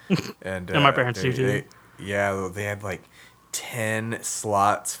AARP. And my parents do too. They had like 10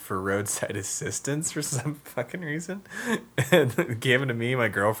 slots for roadside assistance for some fucking reason. And gave them to me, my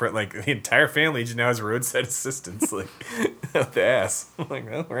girlfriend, like the entire family now has roadside assistance. Like, out the ass. I'm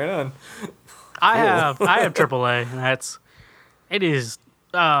like, oh, right on. I have AAA, and it is,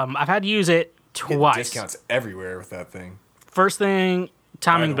 I've had to use it twice. Discounts everywhere with that thing. First thing,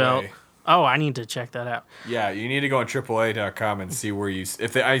 timing belt. Oh, I need to check that out. Yeah, you need to go on AAA.com and see where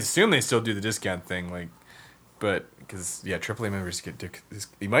I assume they still do the discount thing, like, but because AAA members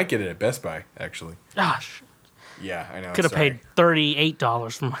you might get it at Best Buy actually. Gosh. Yeah, I know. Could have paid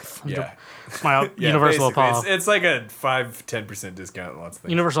 $38 for my Universal Apollo. It's like a 5-10% discount on lots of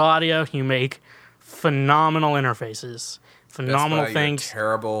things. Universal Audio, you make phenomenal interfaces, phenomenal Best Buy, things.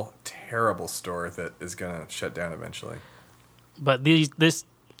 Terrible, terrible store that is gonna shut down eventually. But I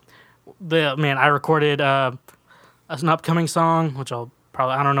recorded an upcoming song, which I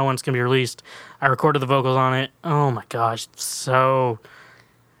don't know when it's gonna be released. I recorded the vocals on it. Oh my gosh,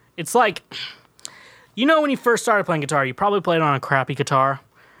 it's like, when you first started playing guitar, you probably played on a crappy guitar,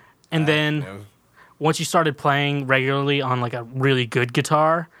 and then once you started playing regularly on like a really good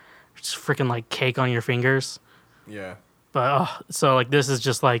guitar, it's freaking like cake on your fingers. Yeah. But so like this is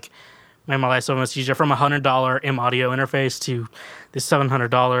just like made my life so much easier, from $100 M audio interface to this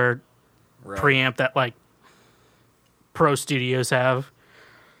 $700 preamp that like pro studios have.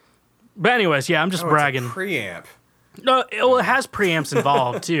 But anyways, yeah, I'm just bragging. It's a preamp. No, it has preamps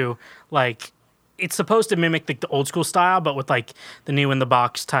involved too. Like, it's supposed to mimic the old school style, but with like the new in the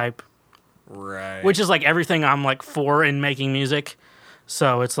box type. Right. Which is like everything I'm like for in making music.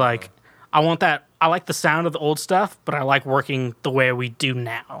 So it's like I want that. I like the sound of the old stuff, but I like working the way we do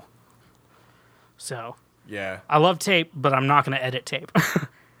now. So yeah, I love tape, but I'm not going to edit tape.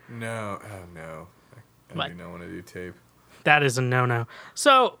 No. I do not want to do tape. That is a no-no.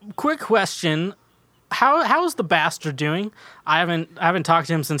 So, quick question: How is the bastard doing? I haven't talked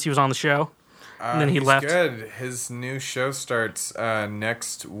to him since he was on the show, and then he left. Good. His new show starts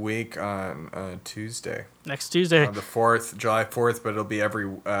next week on Tuesday. Next Tuesday, on the 4th, July 4th, but it'll be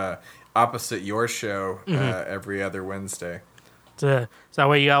every opposite your show every other Wednesday. So that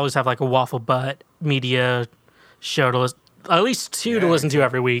way you always have like a waffle butt media show to listen. At least two to listen to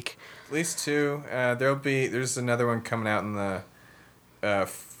every week. At least two. There's another one coming out in the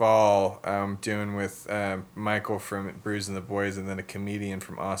fall. I'm doing with Michael from Bruise and the Boys, and then a comedian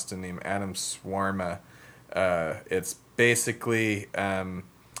from Austin named Adam Swarma. It's basically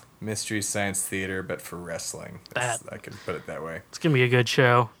Mystery Science Theater, but for wrestling. I can put it that way. It's gonna be a good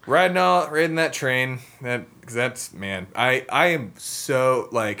show. Riding that train. That's man. I am so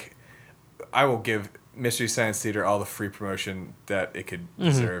like, I will give Mystery Science Theater all the free promotion that it could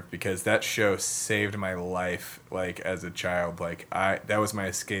deserve, because that show saved my life. Like as a child, like that was my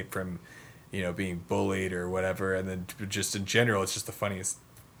escape from, being bullied or whatever, and then just in general, it's just the funniest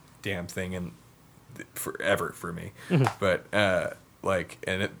damn thing in forever for me. But the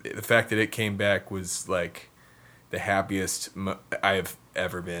fact that it came back was like the happiest I have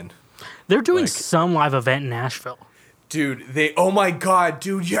ever been. They're doing some live event in Nashville. Dude, oh my god,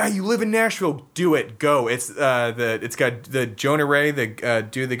 dude, yeah, you live in Nashville, do it, go. It's got the Jonah Ray, the guy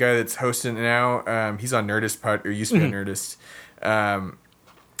that's hosting it now. He's on Nerdist used to be on Nerdist.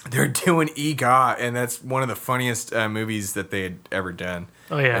 They're doing EGOT, and that's one of the funniest movies that they had ever done.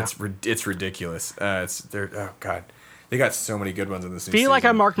 Oh yeah, it's ridiculous. Oh god, they got so many good ones in this. Feel like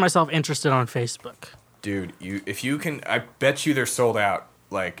I marked myself interested on Facebook. Dude, if you can, I bet you they're sold out.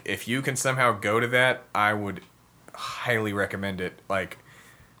 Like, if you can somehow go to that, I would highly recommend it. Like,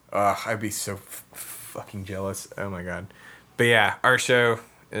 I'd be so fucking jealous. Oh my god. But yeah, our show,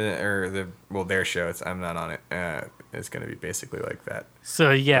 their show. I'm not on it. It's gonna be basically like that.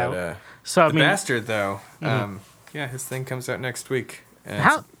 So yeah. But, so I the mean, Bastard though, yeah, his thing comes out next week.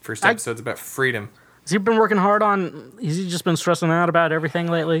 First episode's about freedom. has he been working hard on? Has he just been stressing out about everything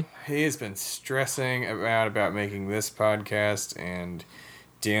lately? He has been stressing about making this podcast and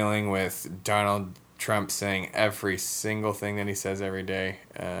dealing with Donald Trump saying every single thing that he says every day,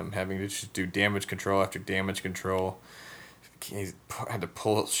 having to just do damage control after damage control. He had to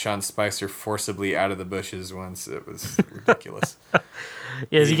pull Sean Spicer forcibly out of the bushes once. It was ridiculous.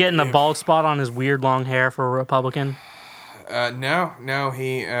 Is he getting a bald spot on his weird long hair for a Republican? No,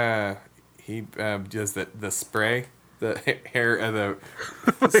 he does the spray, the hair, the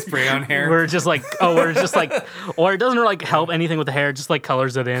spray on hair. Or it doesn't like help anything with the hair, it just like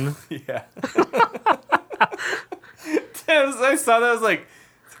colors it in. Yeah. I saw that, I was like,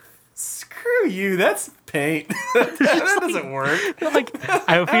 screw you, that's paint. that doesn't work. Like,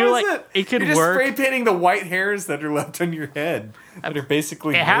 I feel like it could You're just work. spray painting the white hairs that are left on your head. That are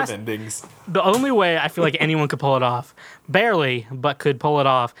basically nerve endings. The only way I feel like anyone could pull it off, barely, but could pull it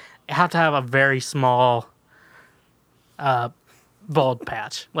off, you have to have a very small bald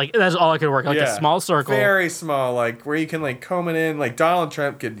patch. Like, that's all I could work. Like a small circle. Very small, like where you can like comb it in. Like Donald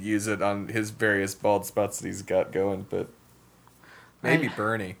Trump could use it on his various bald spots that he's got going, but maybe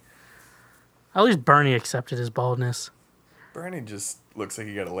Bernie. At least Bernie accepted his baldness. Bernie just looks like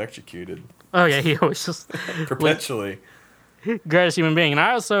he got electrocuted. Oh yeah, he always just perpetually. Greatest human being. And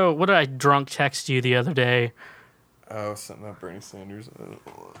I also, what did I drunk text you the other day? Oh, something about Bernie Sanders.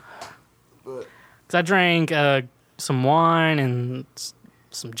 Because I drank some wine and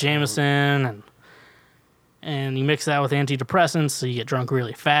some Jameson, and you mix that with antidepressants, so you get drunk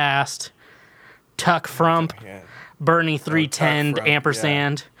really fast. Tuck Frump, Bernie 310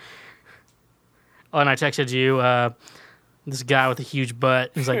 ampersand. Yeah. Oh, and I texted you, this guy with a huge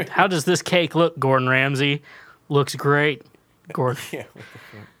butt. He's like, how does this cake look, Gordon Ramsay? Looks great, Gordon. Yeah.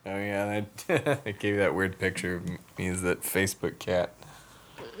 Oh, yeah. I gave that weird picture of me as that Facebook cat.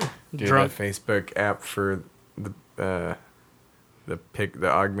 Dude, that Facebook app for the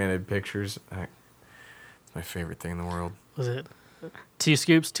augmented pictures. It's my favorite thing in the world. Was it 2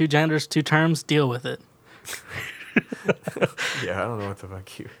 scoops, 2 genders, 2 terms? Deal with it. Yeah, I don't know what the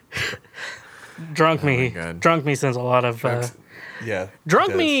fuck you... Drunk me sends a lot of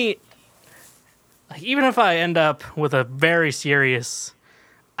drunk me, like, even if I end up with a very serious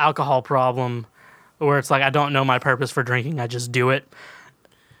alcohol problem where it's like I don't know my purpose for drinking, I just do it,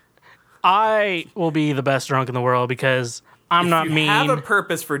 I will be the best drunk in the world because I'm not mean. If you have a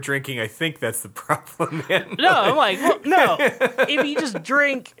purpose for drinking, I think that's the problem, man. No, I'm like, well, no, if you just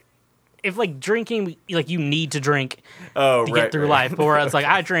drink, if like drinking, like you need to drink to get through life, but whereas like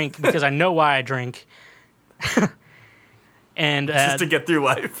I drink because I know why I drink, and just to get through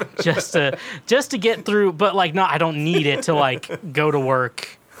life, just to get through. But like, no, I don't need it to like go to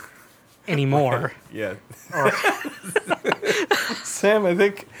work anymore. Yeah, Sam, I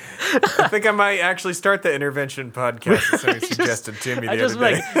think I might actually start the intervention podcast. As somebody suggested to me the other day.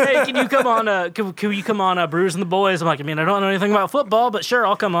 Like, hey, can you come on? Can you come on Brews and the Boys? I'm like, I mean, I don't know anything about football, but sure,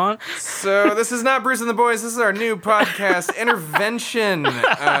 I'll come on. So this is not Brews and the Boys. This is our new podcast, Intervention.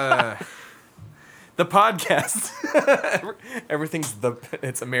 The podcast.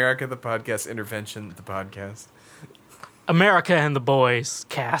 It's America, the podcast. Intervention, the podcast. America and the Boys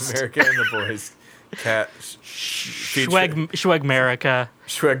cast. America and the Boys. Schwegmerica.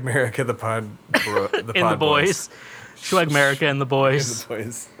 Schwegmerica, the pod. In the Boys. Schwegmerica and the Boys. In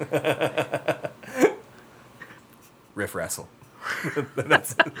the Boys. Riff Wrestle.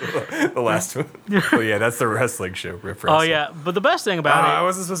 That's the last one. Well, yeah, that's the wrestling show, Riff Wrestle. Oh, yeah. But the best thing about it... I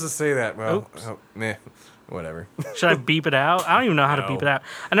wasn't supposed to say that. Well, meh. Whatever. Should I beep it out? I don't even know how to beep it out.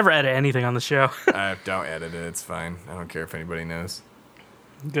 I never edit anything on the show. Don't edit it. It's fine. I don't care if anybody knows.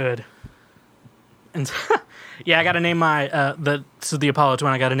 Good. And yeah, I got to name my this is the Apollo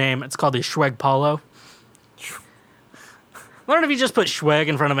twin. I got to name. It's called the Schweg Polo. I don't know if you just put Schweg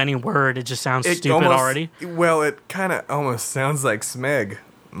in front of any word, it just sounds stupid already. Well, it kind of almost sounds like Smeg.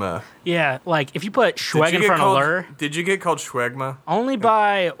 Yeah, like if you put Schweg in front of Lur, Did you get called Schwegma? only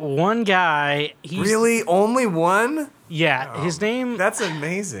by one guy. Really? Only one? Yeah, his name. That's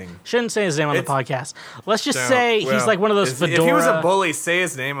amazing. Shouldn't say his name on the It's- podcast. Let's just No, say he's well, like one of those If he fedora. was a bully, say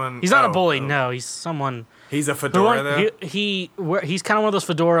his name on... He's not a oh, bully. oh. No, he's someone. He's a The fedora, one, though? he's kind of one of those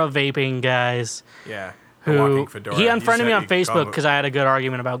fedora vaping guys Yeah. A who walking fedora. he You unfriended me said on you call Facebook him because I had a good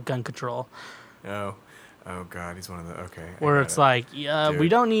argument about gun control. Oh. Oh, God. He's one of the... Okay. I Where got it's it. like, yeah, we Dude.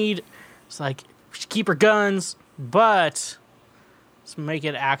 don't need. It's like we should keep our guns, but let's make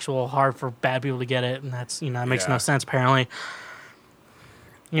it actual hard for bad people to get it, and that's it makes no Yeah. sense apparently.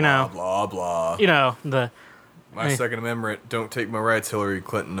 Blah, blah, blah. The My Hey. Second Amendment, don't take my rights, Hillary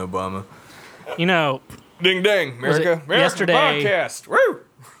Clinton, Obama. Ding dang, Was it America. American yesterday- podcast. Woo!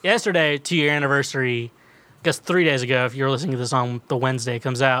 yesterday, 2-year anniversary. I guess 3 days ago, if you're listening to this on the Wednesday, it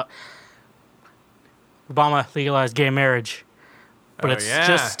comes out. Obama legalized gay marriage, but Oh, it's yeah.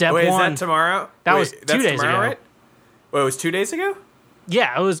 just step Wait, one. is that tomorrow? That Wait, was 2 that's days tomorrow, ago. Right? Wait, it was 2 days ago?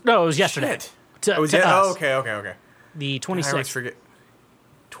 Yeah, it was yesterday. Shit. To, Oh, was to it? us, Oh, okay. the I always 26th. forget.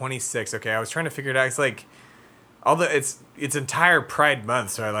 26. Okay, I was trying to figure it out. It's like it's entire Pride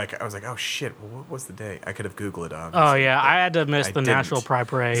Month, so I was like, oh shit. Well, what was the day? I could have Googled it. Obviously. Oh yeah, I had to miss I the didn't. National Pride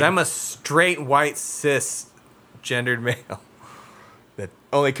Parade. 'Cause I'm a straight white cis gendered male that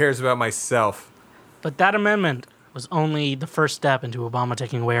only cares about myself. But that amendment was only the first step into Obama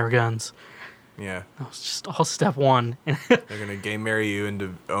taking away our guns. Yeah, It was just all step one. they're gonna gay marry you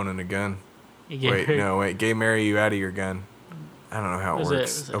into owning a gun. Wait, gay marry you out of your gun. I don't know how it Is it-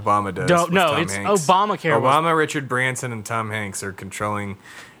 works. is it- Obama does. Don't- with no, Tom it's Hanks. Obamacare was- Obama, Richard Branson, and Tom Hanks are controlling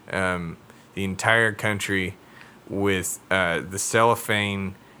the entire country with the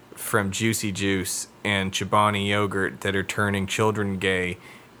cellophane from Juicy Juice and Chobani yogurt that are turning children gay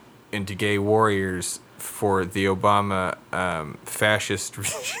into gay warriors for the Obama fascist.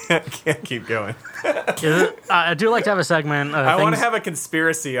 I can't keep going. I do like to have a segment. I want to have a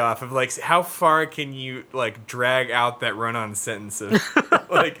conspiracy off of like how far can you like drag out that run-on sentence of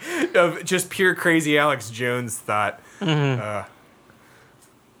like of just pure crazy Alex Jones thought. I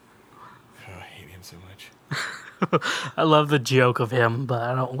hate him so much. I love the joke of him, but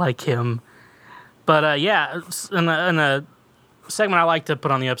I don't like him. But yeah, in a segment I like to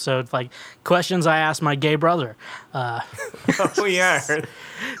put on the episode, like questions I asked my gay brother. Oh yeah, I heard-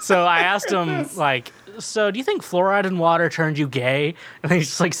 So I asked him like, so do you think fluoride in water turned you gay? And he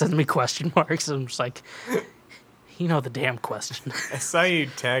just like sends me question marks. And I'm just like, the damn question. I saw you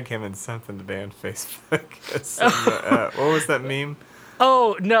tag him in something today on Facebook. What was that meme?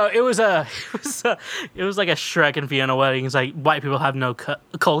 Oh no, it was like a Shrek and Fiona wedding. It's like white people have no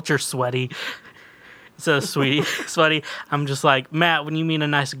culture, sweaty. So sweaty. I'm just like, Matt, when you meet a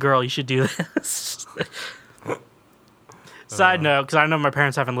nice girl, you should do this. Side note, because I know my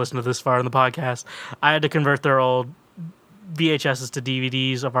parents haven't listened to this far in the podcast, I had to convert their old VHSs to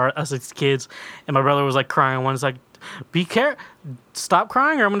DVDs of us as kids, and my brother was like crying. One's like, stop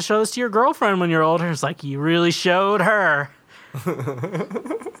crying, or I'm going to show this to your girlfriend when you're older. It's like, you really showed her.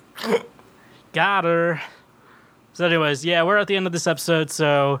 Got her. So anyways, yeah, we're at the end of this episode,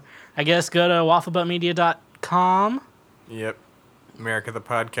 so I guess go to wafflebuttmedia.com. Yep.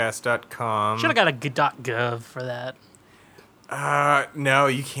 AmericaThePodcast.com. Should have got a .gov for that. No,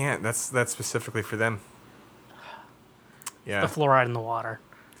 you can't. That's specifically for them. Yeah. The fluoride in the water.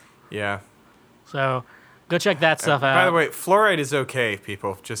 Yeah. So go check that stuff out. By the way, fluoride is okay,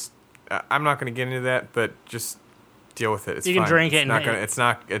 people. Just I'm not going to get into that, but just deal with it. It's You can fine. drink it's it Not and- gonna, it's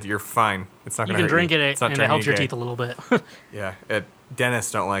not. You're fine. It's not you going to can hurt drink you. it It's not and it turning helps you your gay. teeth a little bit Yeah.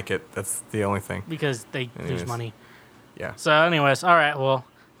 Dentists don't like it. That's the only thing. because they lose Anyways. money. Yeah. So anyways, all right, well,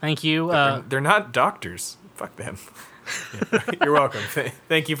 thank you. They're not doctors. Fuck them. Yeah. You're welcome.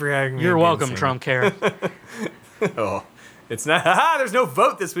 Thank you for having me. You're again, welcome, Sam. Trump Care. Oh, it's not. Haha, there's no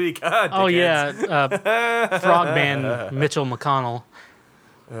vote this week. Ah, Oh dickheads. yeah, Frogman Mitchell McConnell,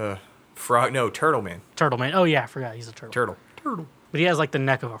 Frog. No, Turtle Man. Turtle Man. Oh yeah, I forgot he's a turtle. Turtle. But he has like the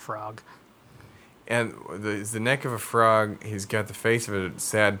neck of a frog. And the neck of a frog. He's got the face of a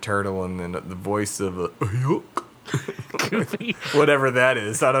sad turtle, and then the voice of a Goofy. whatever that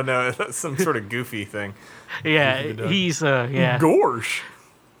is. I don't know. That's some sort of goofy thing. Yeah, Goofy dog. he's yeah, Gorsh.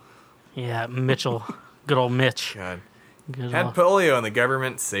 yeah, Mitchell, good old Mitch. God. Good Had old- polio, and the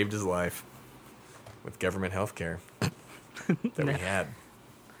government saved his life with government health care that we had.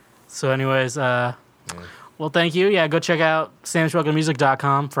 So anyways, well, thank you. Yeah, go check out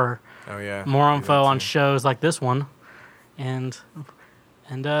samswelcomemusic.com for Oh yeah. more Do info that on too. shows like this one, and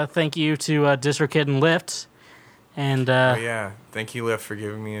thank you to DistroKid and Lyft, and Oh yeah. Thank you, Lyft, for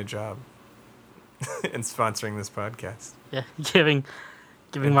giving me a job and sponsoring this podcast. yeah,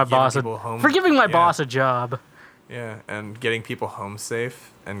 Giving my boss people home. for giving my Yeah. boss a job. Yeah, and getting people home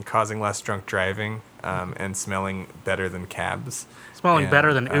safe and causing less drunk driving and smelling better than cabs. Smelling And,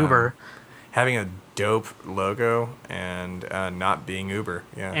 better than Uber. Having a dope logo and not being Uber.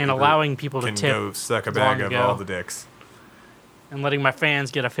 Yeah, And Uber allowing people to can tip go suck a long bag of ago. all the dicks. And letting my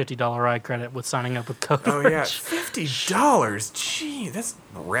fans get a $50 ride credit with signing up with Code Oh yeah, Rich. $50. Gee, that's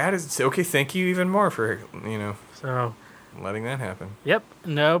rad. Okay, thank you even more for So, letting that happen. yep,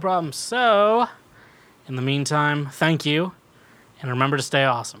 no problem. So, in the meantime, thank you. And remember to stay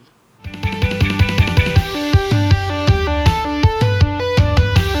awesome.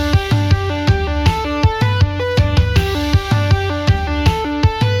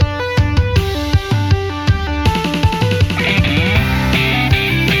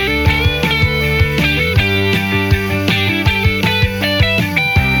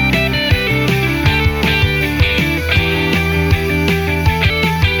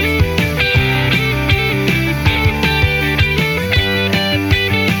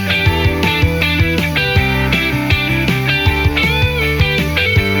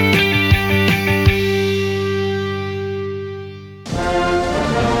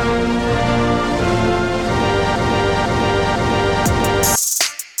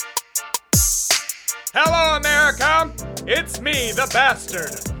 Hello, America! It's me, the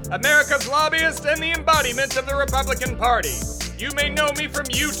bastard, America's lobbyist and the embodiment of the Republican Party. You may know me from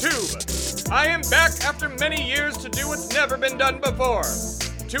YouTube. I am back after many years to do what's never been done before,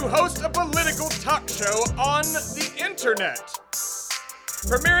 to host a political talk show on the internet.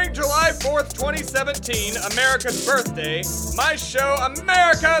 Premiering July 4th, 2017, America's birthday, my show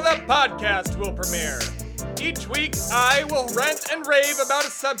America the Podcast will premiere. Each week, I will rant and rave about a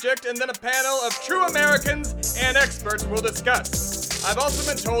subject, and then a panel of true Americans and experts will discuss. I've also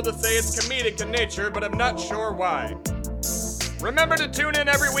been told to say it's comedic in nature, but I'm not sure why. Remember to tune in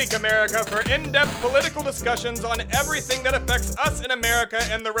every week, America, for in-depth political discussions on everything that affects us in America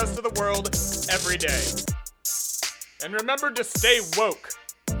and the rest of the world every day. And remember to stay woke.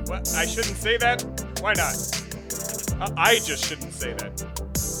 What? I shouldn't say that? Why not? I just shouldn't say that.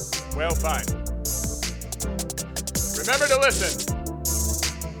 Well, fine. Remember to listen.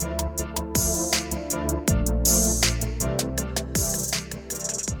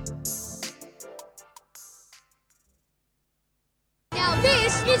 Now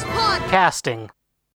this is podcast. Casting.